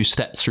person who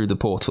steps through the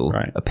portal,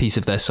 a piece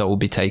of their soul will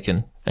be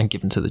taken and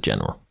given to the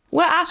general.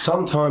 Well,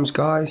 sometimes,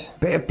 guys, a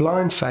bit of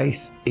blind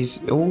faith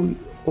is all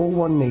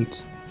one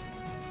needs.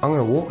 I'm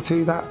going to walk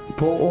through that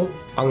portal.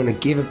 I'm going to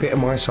give a bit of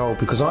my soul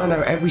because I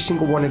know every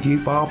single one of you,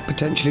 bar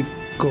potentially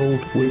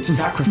Gould, would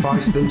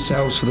sacrifice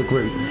themselves for the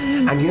group.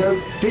 And you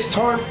know, this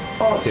time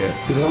I'll do it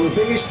because I'm the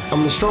biggest,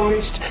 I'm the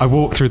strongest. I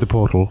walk through the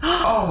portal.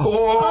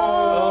 Oh,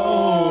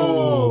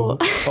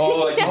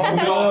 I did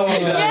not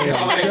see that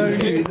coming.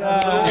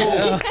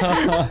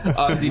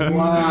 I did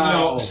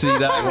not see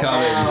that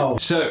coming.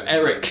 So,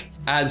 Eric,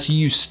 as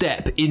you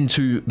step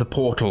into the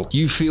portal,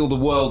 you feel the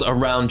world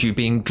around you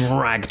being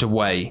dragged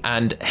away.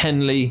 And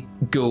Henley,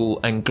 Ghoul,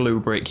 and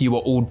Gluebrick, you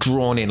are all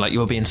drawn in like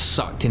you are being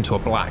sucked into a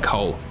black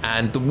hole.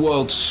 And the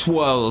world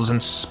swirls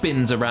and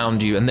spins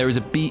around you, and there is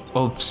a beat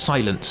of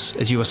silence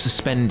as you are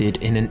suspended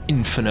in an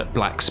infinite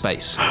black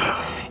space.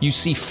 You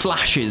see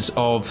flashes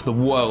of the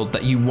world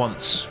that you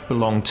once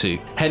belonged to.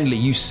 Henley,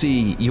 you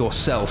see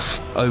yourself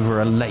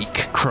over a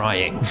lake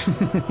crying.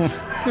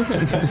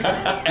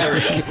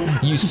 Eric,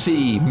 you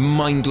see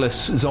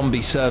mindless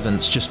zombie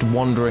servants just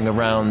wandering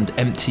around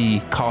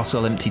empty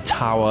castle, empty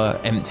tower,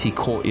 empty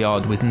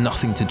courtyard with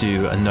nothing to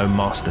do and no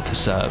master to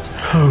serve.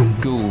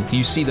 Ghoul,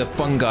 you see the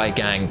fungi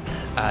gang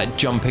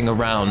jumping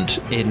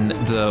around in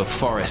the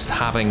forest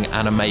having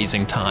an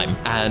amazing time.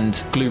 And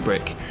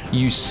Gluebrick,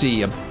 you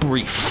see a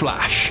brief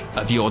flash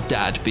of your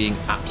dad being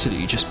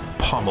absolutely just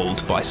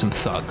pummeled by some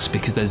thugs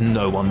because there's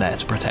no one there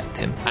to protect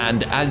him.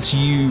 And as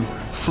you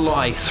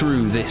fly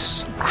through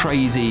this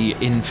crazy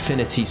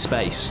infinity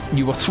space,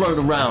 you are thrown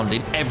around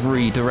in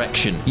every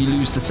direction. You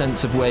lose the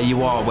sense of where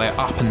you are, where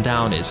up and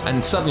down is,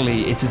 and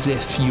suddenly it's as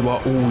if you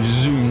are all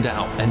zoomed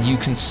out and you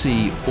can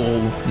see all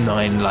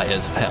 9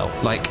 layers of hell,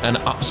 like an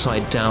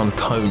upside down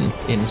cone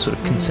in sort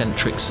of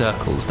concentric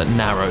circles that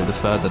narrow the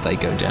further they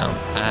go down.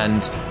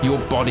 And your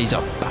bodies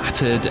are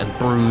battered and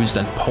bruised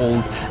and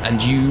pulled,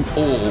 and you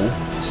all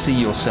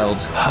see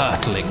yourselves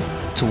hurtling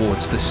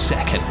towards the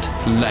second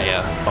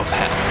layer of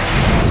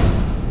hell.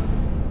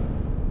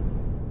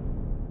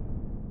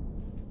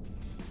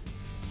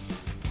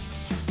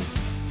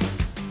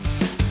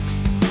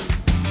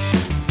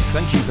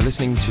 Thank you for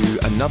listening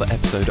to another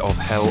episode of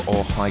Hell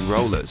or High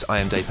Rollers. I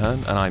am Dave Hearn,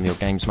 and I'm your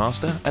Games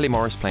Master. Ellie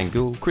Morris playing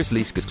Ghoul, Chris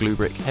Leask as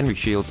Gluebrick, Henry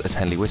Shields as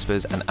Henley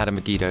Whispers, and Adam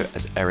Megiddo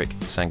as Eric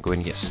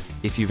Sanguinius.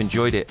 If you've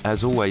enjoyed it,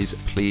 as always,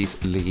 please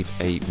leave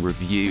a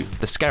review.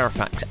 The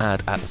Scarafax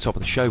ad at the top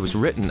of the show was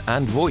written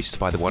and voiced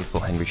by the wonderful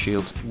Henry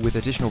Shields, with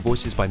additional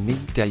voices by me,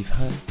 Dave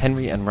Hearn,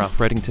 Henry and Ralph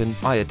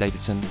Reddington, Aya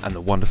Davidson, and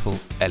the wonderful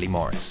Ellie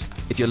Morris.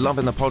 If you're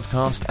loving the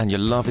podcast and you're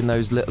loving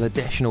those little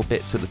additional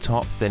bits at the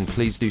top, then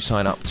please do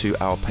sign up to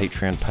our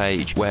Patreon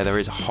page, where there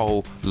is a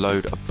whole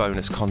load of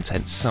bonus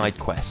content, side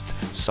quests,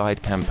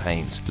 side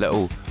campaigns,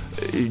 little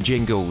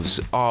jingles,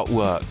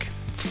 artwork,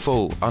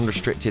 full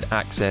unrestricted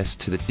access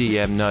to the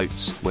DM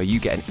notes, where you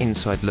get an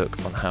inside look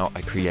on how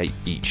I create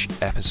each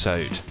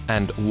episode.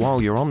 And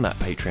while you're on that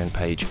Patreon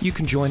page, you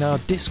can join our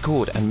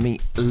Discord and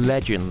meet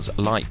legends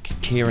like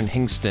Kieran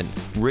Hingston,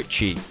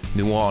 Richie,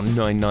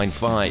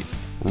 Noir995,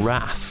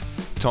 Raph,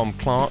 Tom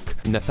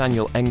Clark,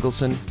 Nathaniel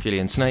Engelson,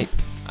 Gillian Snape,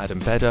 Adam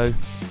Beddoe,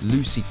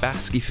 Lucy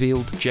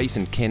Baskyfield,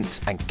 Jason Kint,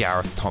 and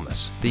Gareth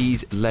Thomas.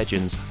 These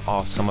legends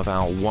are some of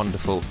our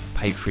wonderful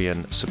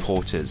Patreon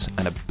supporters,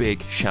 and a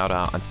big shout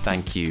out and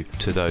thank you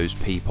to those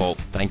people.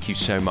 Thank you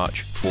so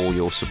much for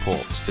your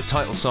support. The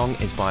title song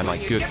is by my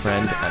good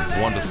friend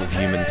and wonderful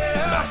human,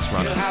 Max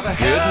Runner.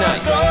 Good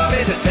night.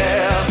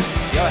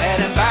 You're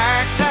heading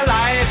back to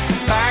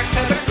life, back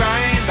to the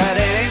grind, but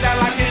it ain't that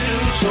like you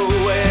knew so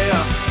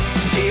well.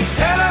 Keep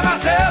telling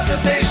myself to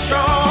stay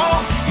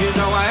strong. You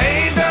know I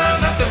ain't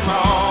done nothing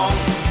wrong.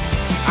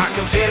 I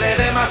can feel it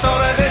in my soul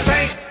that this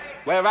ain't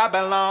where I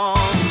belong.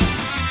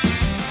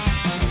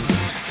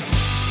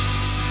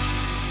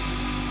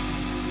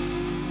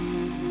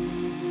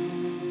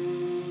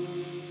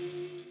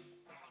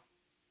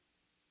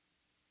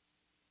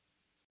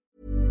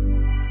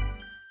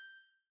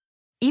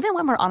 Even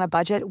when we're on a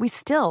budget, we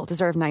still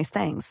deserve nice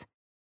things.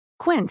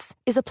 Quince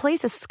is a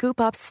place to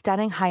scoop up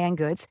stunning high-end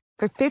goods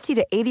for 50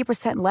 to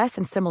 80% less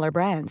than similar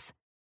brands.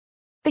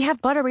 They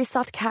have buttery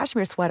soft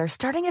cashmere sweaters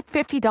starting at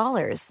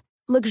 $50,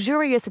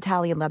 luxurious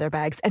Italian leather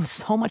bags, and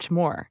so much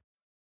more.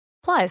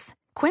 Plus,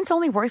 Quince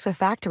only works with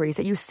factories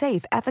that use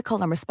safe,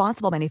 ethical, and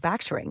responsible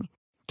manufacturing.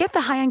 Get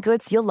the high-end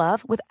goods you'll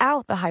love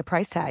without the high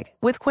price tag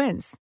with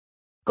Quince.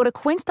 Go to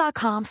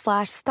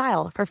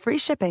quince.com/style for free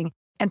shipping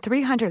and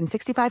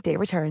 365-day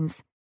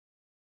returns.